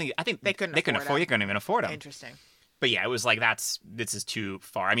 I think They couldn't afford afford. him. They couldn't even afford him. Interesting. But yeah, it was like this is too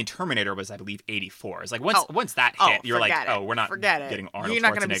far. I mean, Terminator was, I believe, 84. It's like once that Oh, hit, you're like, forget it. oh, we're not Forget it. getting Arnold You're not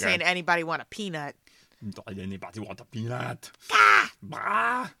going to be Schwarzenegger. saying anybody want a peanut. Anybody want a peanut? Ah!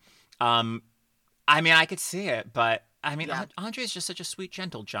 Bah. I mean, I could see it, but I mean, Yeah. Andre is just such a sweet,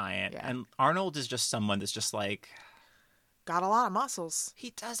 gentle giant, Yeah. and Arnold is just someone that's just like. Got a lot of muscles.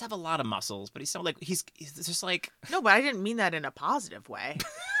 He does have a lot of muscles, but he's so like he's just like No, but I didn't mean that in a positive way.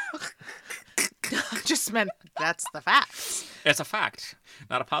 Just meant that's the facts. it's a fact,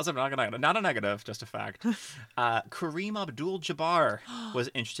 not a positive, not a negative, just a fact. Kareem Abdul-Jabbar was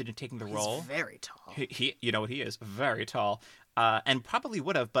interested in taking the role. He's very tall. He you know what he is, very tall, and probably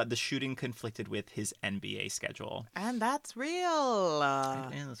would have, but the shooting conflicted with his NBA schedule. And that's real.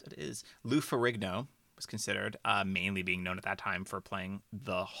 It is. Lou Ferrigno was considered, mainly being known at that time for playing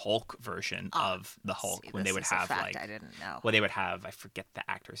the Hulk version of the Hulk, when they would have like I didn't know. well, they would have, I forget the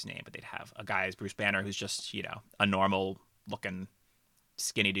actor's name, but they'd have a guy as Bruce Banner who's just, a normal looking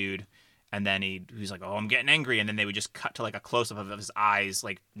skinny dude. And then he's like, oh, I'm getting angry. And then they would just cut to like a close up of his eyes.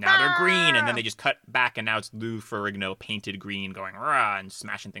 Like now they're green. And then they just cut back. And now it's Lou Ferrigno painted green going rah and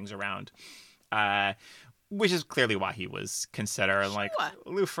smashing things around. Which is clearly why he was considered. Like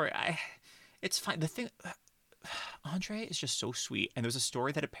Lou Ferrigno, it's fine. The thing, Andre is just so sweet. And there's a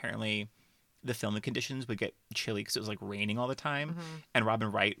story that apparently the filming conditions would get chilly because it was like raining all the time. Mm-hmm. And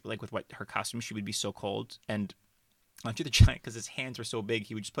Robin Wright, like with what her costume, she would be so cold. And Andre the Giant, because his hands were so big,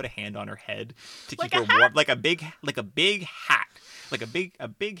 he would just put a hand on her head to keep her warm, like a big hat, like a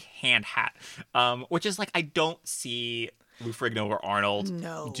big hand hat. Which is like, I don't see Lou Ferrigno or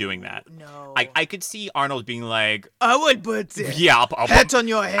Arnold doing that. No, I could see Arnold being like, I would put it. yeah, I'll Pat on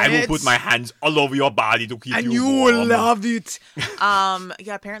your head. I will put my hands all over your body to keep and you you warm. will love it.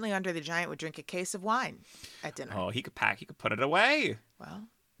 Yeah, apparently Andre the Giant would drink a case of wine at dinner. Oh, he could put it away. Well,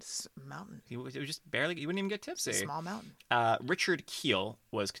 it's a mountain. It was just barely, he wouldn't even get tipsy. It's a small mountain. Richard Kiel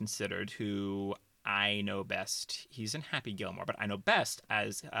was considered, who I know best. He's in Happy Gilmore, but I know best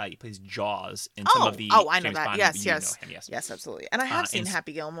as he plays Jaws in some of the I know James that. Bond. Yes, You yes. know him, yes. Yes, absolutely. And I have seen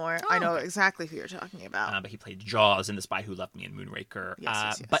Happy Gilmore. I know exactly who you're talking about. But he played Jaws in The Spy Who Loved Me and Moonraker.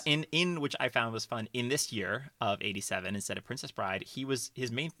 Yes. But in which I found was fun, in this year of '87, instead of Princess Bride,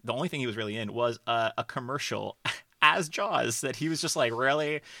 the only thing he was really in was a commercial as Jaws, that he was just like,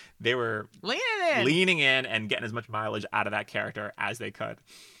 really, they were leaning in and getting as much mileage out of that character as they could.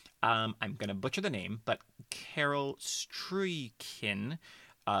 I'm going to butcher the name, but Carol Struykin,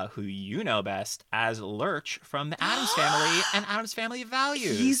 who you know best as Lurch from The Addams Family and Addams Family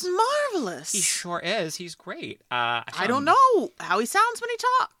Values. He's marvelous. He sure is. He's great. I don't know how he sounds when he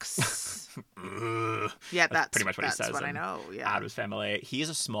talks. Yeah, that's pretty much what he says. That's what I in know. Yeah. Addams Family. He has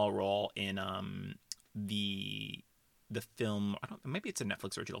a small role in the film. Maybe it's a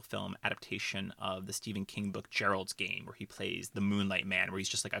Netflix original film adaptation of the Stephen King book Gerald's Game, where he plays the Moonlight Man, where he's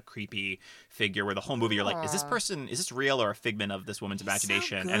just like a creepy figure. Where the whole movie you're like, is this real or a figment of this woman's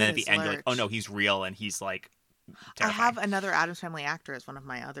imagination? so And then at good the as end you're like, oh Lurch. no, he's real, and he's like. I have another Addams Family actor as one of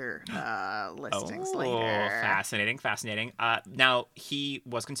my other listings later. Fascinating. Now, he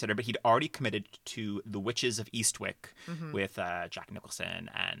was considered, but he'd already committed to The Witches of Eastwick with Jack Nicholson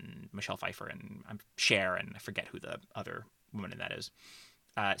and Michelle Pfeiffer and Cher, and I forget who the other woman in that is.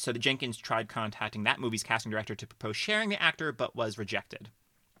 So the Jenkins tried contacting that movie's casting director to propose sharing the actor, but was rejected.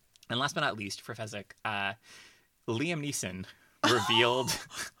 And last but not least, for Fezzik, Liam Neeson revealed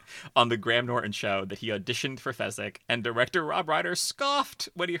on the Graham Norton show that he auditioned for Fezzik, and director Rob Reiner scoffed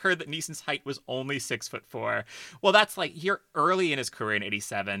when he heard that Neeson's height was only 6'4". Well, that's like, you're early in his career in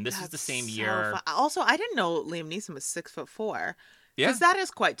 '87. This is the same year. Also, I didn't know Liam Neeson was 6'4". Yeah, because that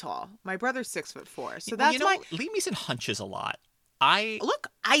is quite tall. My brother's 6'4", so well, that's why Liam Neeson hunches a lot. Look,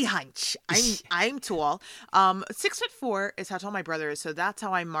 I hunch. I'm tall. 6'4" is how tall my brother is, so that's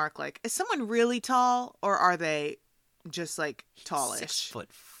how I mark. Like, is someone really tall, or are they just like tallish?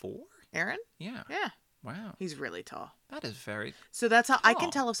 6'4". Aaron? Yeah. Wow. He's really tall. That is very. So that's how I tall.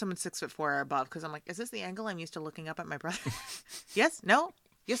 can tell if someone's 6'4" or above, because I'm like, is this the angle I'm used to looking up at my brother? Yes? No?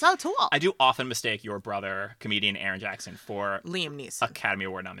 You're so tall. I do often mistake your brother, comedian Aaron Jackson, for Liam Neeson. Academy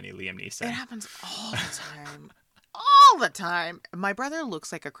Award nominee Liam Neeson. It happens all the time. all the time. My brother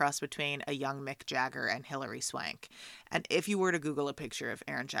looks like a cross between a young Mick Jagger and Hilary Swank. And if you were to Google a picture of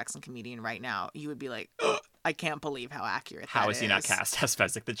Aaron Jackson comedian right now, you would be like, "Ugh, I can't believe how accurate that is." How is he not cast as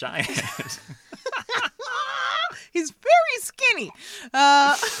Fezzik the Giant? He's very skinny.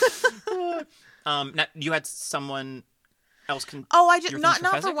 Now, you had someone else. Oh, I just your not things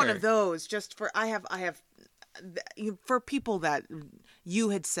for Fezzik, one or- of those. Just for I have for people that you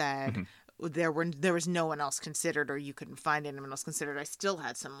had said there was no one else considered, or you couldn't find anyone else considered. I still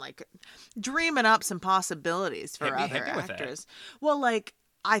had some like dreaming up some possibilities for other hit me with it. actors. Well, like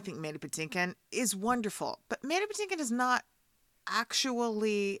I think Mandy Patinkin is wonderful, but Mandy Patinkin is not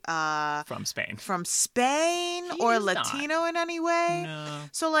actually from Spain. from Spain or He's not. Latino in any way. No.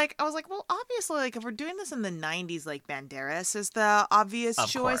 So like I was like, well, obviously, like if we're doing this in the 90s, like Banderas is the obvious Of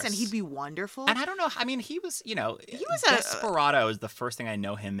choice, and course. he'd be wonderful. And I don't know. I mean, he was, he was a- Desperado is the first thing I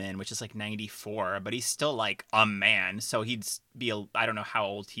know him in, which is like 94, but he's still like a man. So he'd be, I don't know how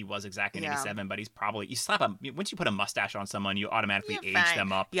old he was exactly in Yeah. 87, but he's probably, once you put a mustache on someone, you automatically age fine.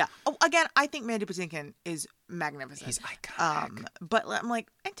 them up. Yeah. Oh, again, I think Mandy Patinkin is magnificent. He's iconic. But I'm like,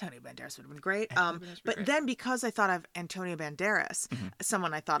 Antonio Banderas would have been great. Antonio Banderas would be But great. then because I thought of Antonio Banderas,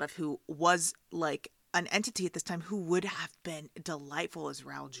 someone I thought of who was like an entity at this time who would have been delightful as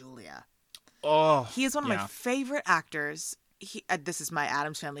Raul Julia. Oh, He is one of my yeah. favorite actors. This is my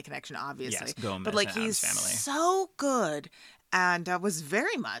Adams Family connection, obviously. Yes, Gomez but like and he's Addams Family. so good, and was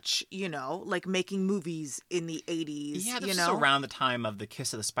very much, like making movies in the 80s. Yeah, this you was know, around the time of the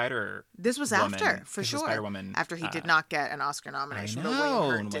Kiss of the Spider. this was Woman, after for Kiss of the sure. Spider Woman. After he did not get an Oscar I nomination, know. but William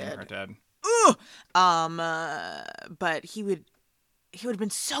Hurt and William did. Hurt did. But he would have been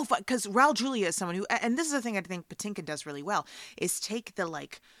so fun because Raul Julia is someone who, and this is the thing I think Patinkin does really well, is take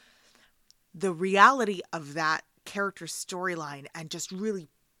the reality of that character storyline and just really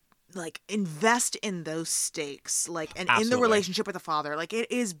invest in those stakes, and in the Absolutely. relationship with the father.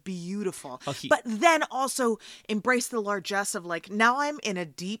 It is beautiful. Oh, but then also embrace the largesse of now I'm in a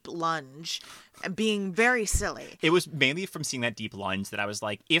deep lunge and being very silly. It was mainly from seeing that deep lunge that I was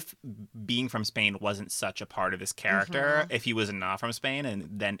like, if being from Spain wasn't such a part of this character, if he was not from Spain, and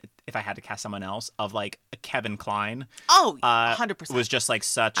then if I had to cast someone else, of a Kevin Kline, Oh, 100%. was just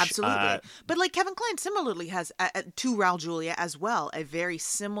such Absolutely. But Kevin Kline similarly has, to Raul Julia as well, a very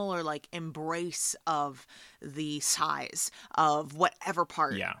similar embrace of the size of whatever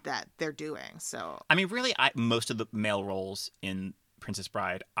part that they're doing. So I mean, really, most of the male roles in Princess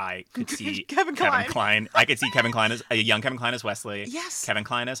Bride, I could see Kevin Kline. I could see Kevin Kline as a young Kevin Kline as Wesley. Yes. Kevin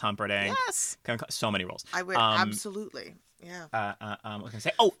Kline as Humperdinck. Yes. So many roles. I would absolutely. Yeah. What was I gonna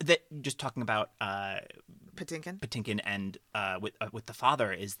say? Oh, that just talking about Patinkin. Patinkin and with the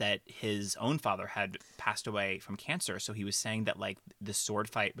father is that his own father had passed away from cancer. So he was saying that the sword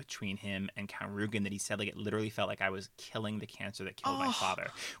fight between him and Count Rugen, that he said it literally felt like I was killing the cancer that killed my father,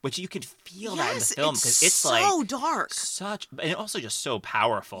 which you could feel that in the film because it's so dark, and also just so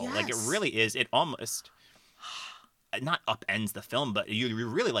powerful. Yes. It really is. It almost not upends the film, but you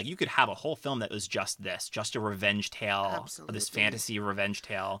really you could have a whole film that was just a revenge tale, Absolutely. this fantasy revenge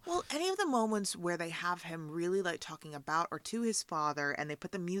tale. Well, any of the moments where they have him really talking about or to his father, and they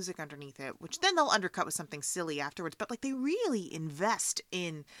put the music underneath it, which then they'll undercut with something silly afterwards, but they really invest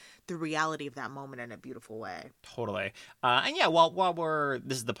in the reality of that moment in a beautiful way. Totally. And yeah, while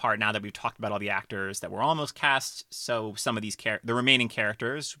this is the part now that we've talked about all the actors that were almost cast, so some of these the remaining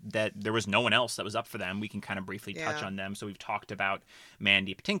characters that there was no one else that was up for them, we can kind of briefly touch on them. So we've talked about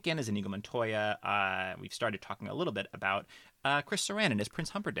Mandy Patinkin as Inigo Montoya. We've started talking a little bit about Chris Sarandon as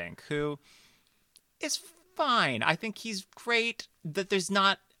Prince Humperdinck, who is fine. I think he's great. That there's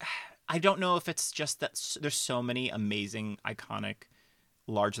not, I don't know if it's just that there's so many amazing, iconic,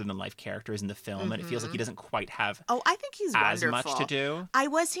 larger than life characters in the film, and it feels like he doesn't quite have Oh, I think he's as wonderful. much to do. I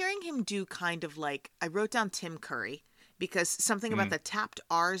was hearing him do kind of I wrote down Tim Curry because something about the tapped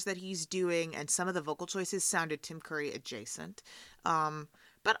R's that he's doing and some of the vocal choices sounded Tim Curry adjacent.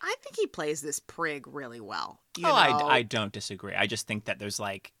 But I think he plays this prig really well. You know? I don't disagree. I just think that there's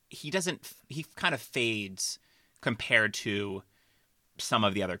he kind of fades compared to some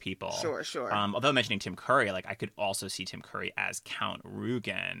of the other people. Sure. Although mentioning Tim Curry, I could also see Tim Curry as Count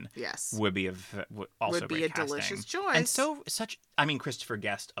Rugen. Yes. Would be also Would be great a casting. delicious choice. And Christopher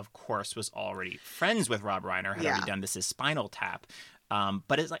Guest, of course, was already friends with Rob Reiner, had already done This Is Spinal Tap.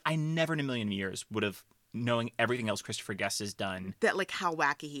 But it's I never in a million years would have, knowing everything else Christopher Guest has done, that how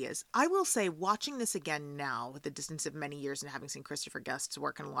wacky he is. I will say, watching this again now with the distance of many years and having seen Christopher Guest's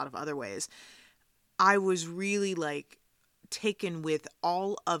work in a lot of other ways, I was really taken with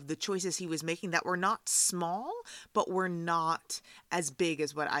all of the choices he was making that were not small, but were not as big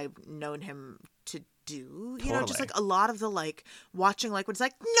as what I've known him to do. You know, just Totally. like a lot of the like watching like when it's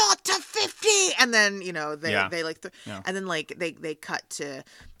like not to 50, and then you know they Yeah. they like Yeah. and then like they cut to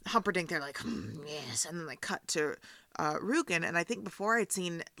Humperdinck. They're like yes, and then they cut to Rugen, and I think before I'd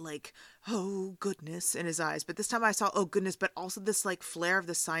seen like oh goodness in his eyes, but this time I saw oh goodness, but also this like flair of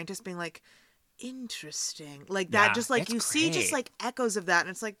the scientist being like interesting, like that, Yeah, just like it's you see just great. like echoes of that, and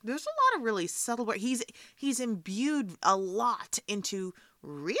it's like there's a lot of really subtle where he's imbued a lot into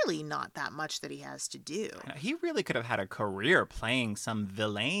really not that much that he has to do. He really could have had a career playing some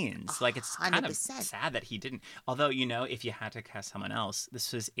villains. Like, it's kind of 100%. sad that he didn't. Although, you know, if you had to cast someone else,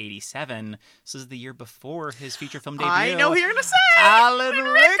 this was 87. This is the year before his feature film debut. I know who you're gonna say. Alan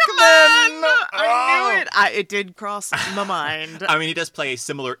Rickman! I knew it. It did cross my mind. I mean, he does play a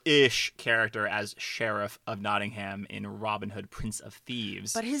similar-ish character as Sheriff of Nottingham in Robin Hood, Prince of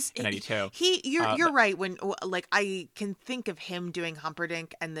Thieves. But his in 92. You're right when like I can think of him doing Humperdinck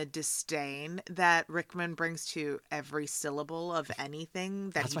and the disdain that Rickman brings to every syllable of anything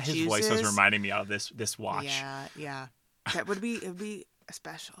that That's he why his chooses. voice was reminding me of this watch. Yeah. It would be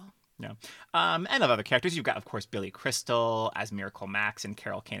special. Yeah. And of other characters, you've got, of course, Billy Crystal as Miracle Max and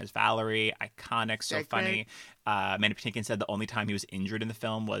Carol Kane as Valerie. Iconic, so They're funny. Mandy Patinkin said the only time he was injured in the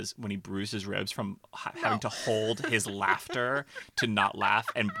film was when he bruised his ribs from having to hold his laughter to not laugh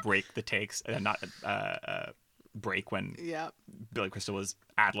and break the takes and not break when Billy Crystal was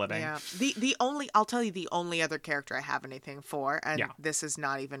ad-libbing. Yeah. I'll tell you the only other character I have anything for, and Yeah. this is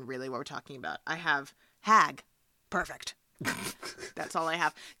not even really what we're talking about. I have Hag. Perfect. That's all I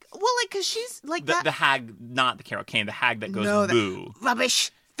have. Well, like, because she's like that. The hag, not the Carol Kane, the hag that goes No, boo.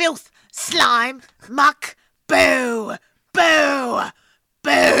 Rubbish, filth, slime, muck, boo, boo,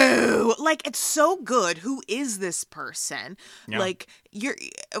 boo. Like, it's so good. Who is this person? Yeah. Like,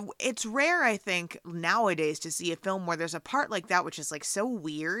 it's rare, I think, nowadays to see a film where there's a part like that which is like so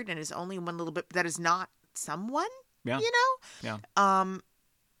weird and is only one little bit that is not someone. Yeah. You know? Yeah.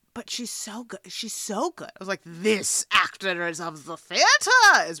 But she's so good. She's so good. I was like, this actor is of the theater,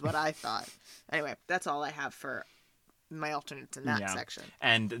 is what I thought. Anyway, that's all I have for my alternates in that section.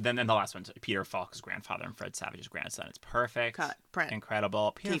 And then the last one's Peter Falk's grandfather and Fred Savage's grandson. It's perfect. Cut. Print.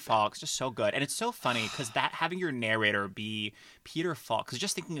 Incredible. Peter Falk's just so good. And it's so funny because that having your narrator be Peter Falk, because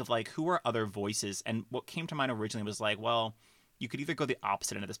just thinking of like who are other voices, and what came to mind originally was like, well, you could either go the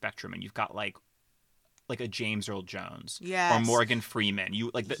opposite end of the spectrum and you've got like a James Earl Jones or Morgan Freeman.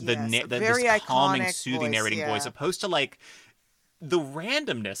 You like this calming, soothing voice, narrating voice, opposed to like the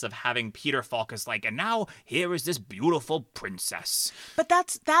randomness of having Peter Falk as like, and now here is this beautiful princess. But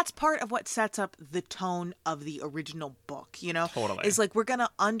that's part of what sets up the tone of the original book, you know? Totally. Is like we're gonna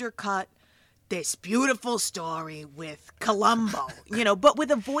undercut this beautiful story with Columbo, you know, but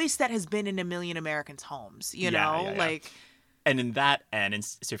with a voice that has been in a million Americans' homes, you know? Yeah. Like, and in that end, and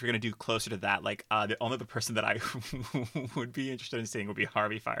so if you're going to do closer to that, like the only other person that I would be interested in seeing would be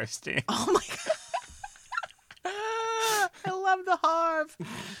Harvey Fierstein. oh my God. I love the Harv.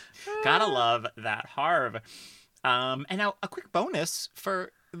 Gotta love that Harv. And now a quick bonus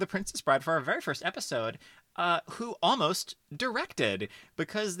for The Princess Bride for our very first episode, who almost directed,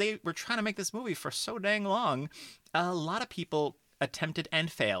 because they were trying to make this movie for so dang long. A lot of people attempted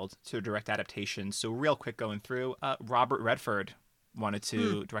and failed to direct adaptations. So real quick going through, Robert Redford wanted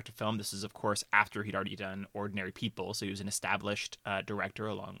to direct a film. This is, of course, after he'd already done Ordinary People. So he was an established director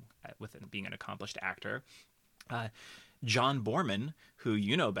along with being an accomplished actor. John Boorman, who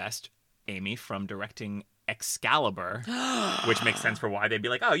you know best, Amy, from directing Excalibur, which makes sense for why they'd be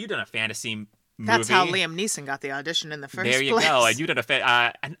like, oh, you've done a fantasy movie. That's how Liam Neeson got the audition in the first place. There you go. And you did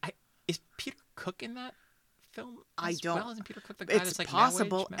is Peter Cook in that film? I don't. Well, isn't Peter Cook the guy It's that's like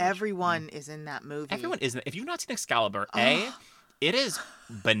possible. Marriage? Everyone is in that movie. Everyone is. If you've not seen Excalibur, it is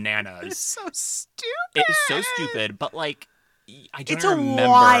bananas. It's so stupid. It is so stupid, but like I don't It's a remember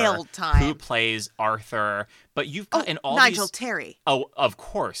wild time. who plays Arthur, but you've got in all Nigel these... Terry. Oh, of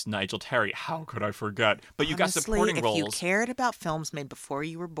course, Nigel Terry. How could I forget? But you got Honestly, supporting roles. If you cared about films made before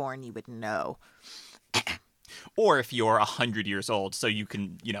you were born, you would know. Or if you're 100 years old, so you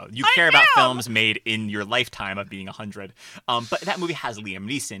can, you care about films made in your lifetime of being 100. But that movie has Liam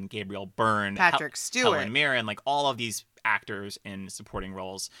Neeson, Gabriel Byrne, Patrick Stewart, Helen Mirren, like all of these actors in supporting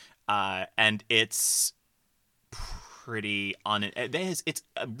roles, and it's pretty it's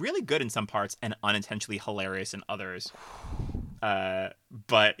really good in some parts and unintentionally hilarious in others.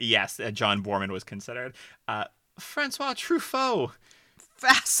 But yes, John Boorman was considered. Francois Truffaut.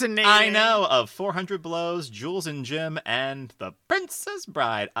 Fascinating. I know, of 400 Blows, Jules and Jim, and The Princess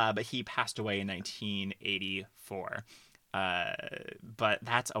Bride. But he passed away in 1984. But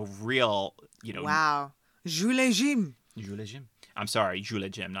that's a real, Wow. Jules et Jim. Jules et Jim. I'm sorry, Jules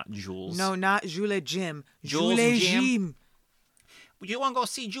Jim, not Jules. No, not Jules Jim. Jules Jules and Jim? Jim. You want to go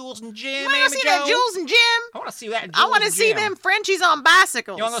see Jules and Jim, I want Amy to see Jo? that Jules and Jim. I want to see that Jules I want to and see Jim. them Frenchies on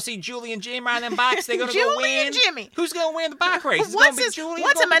bicycles. You want to go see Julie and Jim riding them bikes? They're going to go Julie win. and Jimmy. Who's going to win the bike race? It's What's gonna be Julie,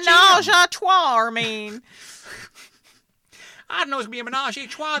 what's it's a gonna be menage Jim. a trois mean? I don't know. It's going to be a menage a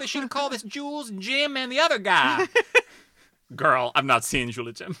trois. They should have called this Jules and Jim and the other guy. Girl, I'm not seeing Julie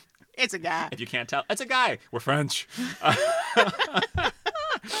and Jim. It's a guy. If you can't tell, it's a guy. We're French.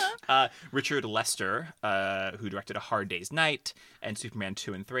 Richard Lester, who directed A Hard Day's Night and Superman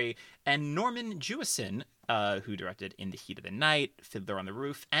 2 and 3, and Norman Jewison, who directed In the Heat of the Night, Fiddler on the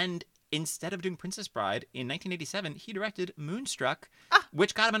Roof, and instead of doing Princess Bride, in 1987, he directed Moonstruck,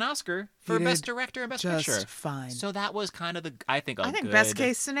 which got him an Oscar for He Best did Director and Best just Picture. fine. So that was kind of I think good best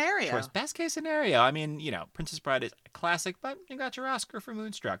case scenario. choice. Best case scenario. I mean, Princess Bride is a classic, but you got your Oscar for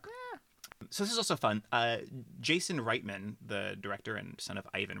Moonstruck. Yeah. So this is also fun. Jason Reitman, the director and son of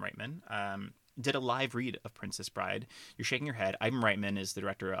Ivan Reitman, did a live read of Princess Bride. You're shaking your head. Ivan Reitman is the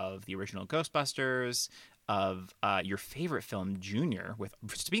director of the original Ghostbusters, of your favorite film, Junior.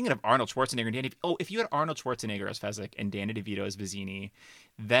 Speaking of Arnold Schwarzenegger and Danny... Oh, if you had Arnold Schwarzenegger as Fezzik and Danny DeVito as Vizzini,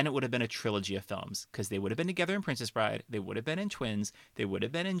 then it would have been a trilogy of films, because they would have been together in Princess Bride, they would have been in Twins, they would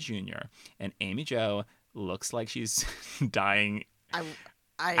have been in Junior, and Amy Jo looks like she's dying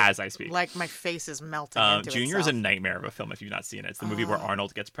as I speak. Like my face is melting into Junior is itself. a nightmare of a film if you've not seen it. It's the movie where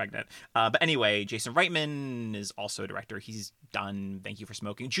Arnold gets pregnant. But anyway, Jason Reitman is also a director. He's done Thank You for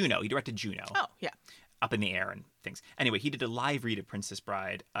Smoking. Juno. He directed Juno. Oh, yeah. Up in the Air and things. Anyway, he did a live read of Princess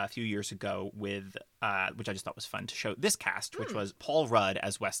Bride a few years ago with, which I just thought was fun to show this cast, which was Paul Rudd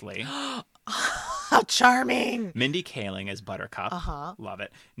as Wesley. How charming. Mindy Kaling as Buttercup. Uh-huh. Love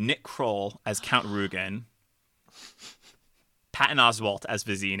it. Nick Kroll as Count Rugen. Patton Oswalt as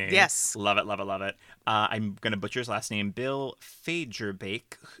Vizzini. Yes. Love it, love it, love it. I'm going to butcher his last name. Bill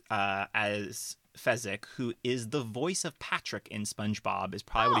Fagerbakke as Fezzik, who is the voice of Patrick in SpongeBob, is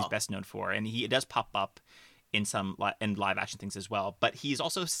probably what he's best known for. And he does pop up in some in live action things as well. But he's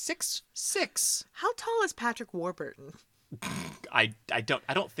also 6'6". How tall is Patrick Warburton? I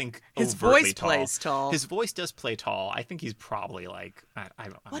don't think His overtly voice tall. plays tall. His voice does play tall. I think he's probably like I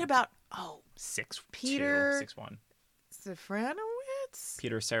don't. What about 6'2", Peter 6'1". Safranowicz?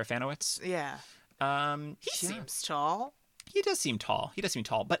 Peter Serafinowicz. Yeah. He seems tall. He does seem tall.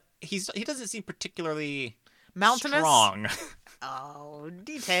 But he doesn't seem particularly Mountainous? strong. Oh,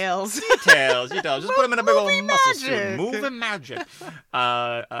 details. Details. Just put him in a big old Movie muscle suit. magic. Moving magic.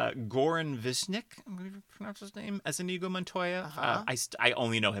 Goran Visnik, I'm going to pronounce his name, as Inigo Montoya. Uh-huh. I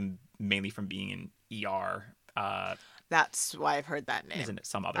only know him mainly from being in ER. That's why I've heard that name. Isn't it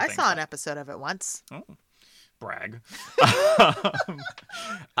some other I thing? saw an episode of it once. Oh, brag.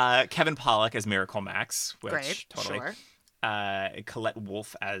 Kevin Pollak as Miracle Max, which Great, totally. sure. Colette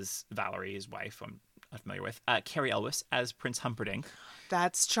Wolfe as Valerie, his wife, I'm not familiar with. Carrie Elwes as Prince Humperdinck.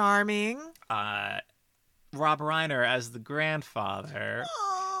 That's charming. Rob Reiner as the grandfather.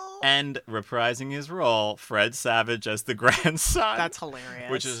 Oh, And reprising his role, Fred Savage as the grandson. that's hilarious.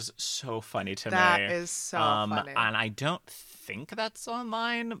 Which is so funny to me. That is so funny. And I don't think that's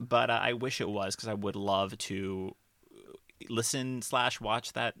online, but I wish it was, because I would love to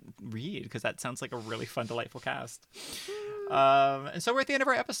listen/watch that read, because that sounds like a really fun, delightful cast. And so we're at the end of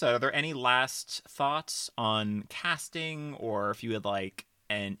our episode. Are there any last thoughts on casting, or if you would like,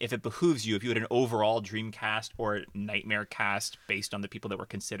 and if it behooves you, if you had an overall dream cast or nightmare cast based on the people that were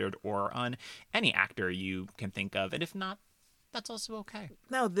considered, or on any actor you can think of, and if not, that's also okay.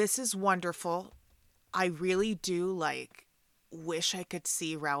 No, this is wonderful. I really do wish I could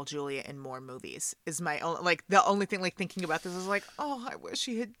see Raul Julia in more movies. Is my the only thing thinking about this is I wish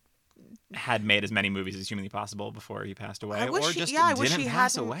he had made as many movies as humanly possible before he passed away, I wish or he, just yeah, I didn't wish he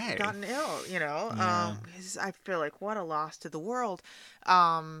pass hadn't away. gotten ill. Yeah. I feel like what a loss to the world.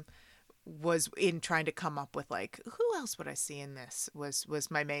 Was in trying to come up with who else would I see in this was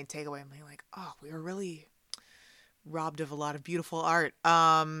my main takeaway. I'm oh, we were really robbed of a lot of beautiful art.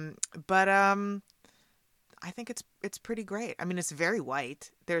 But I think it's pretty great. I mean, it's very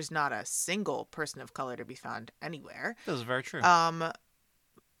white. There's not a single person of color to be found anywhere. That is very true.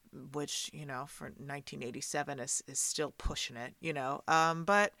 Which, for 1987 is still pushing it,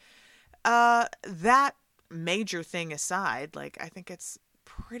 But that major thing aside, I think it's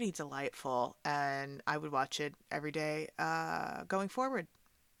pretty delightful, and I would watch it every day going forward.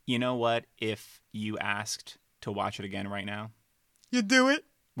 You know what? If you asked to watch it again right now, You do it?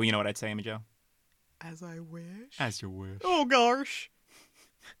 well, you know what I'd say, Amy Jo? As I wish. As you wish. Oh, gosh.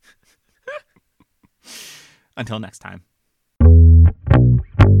 Until next time.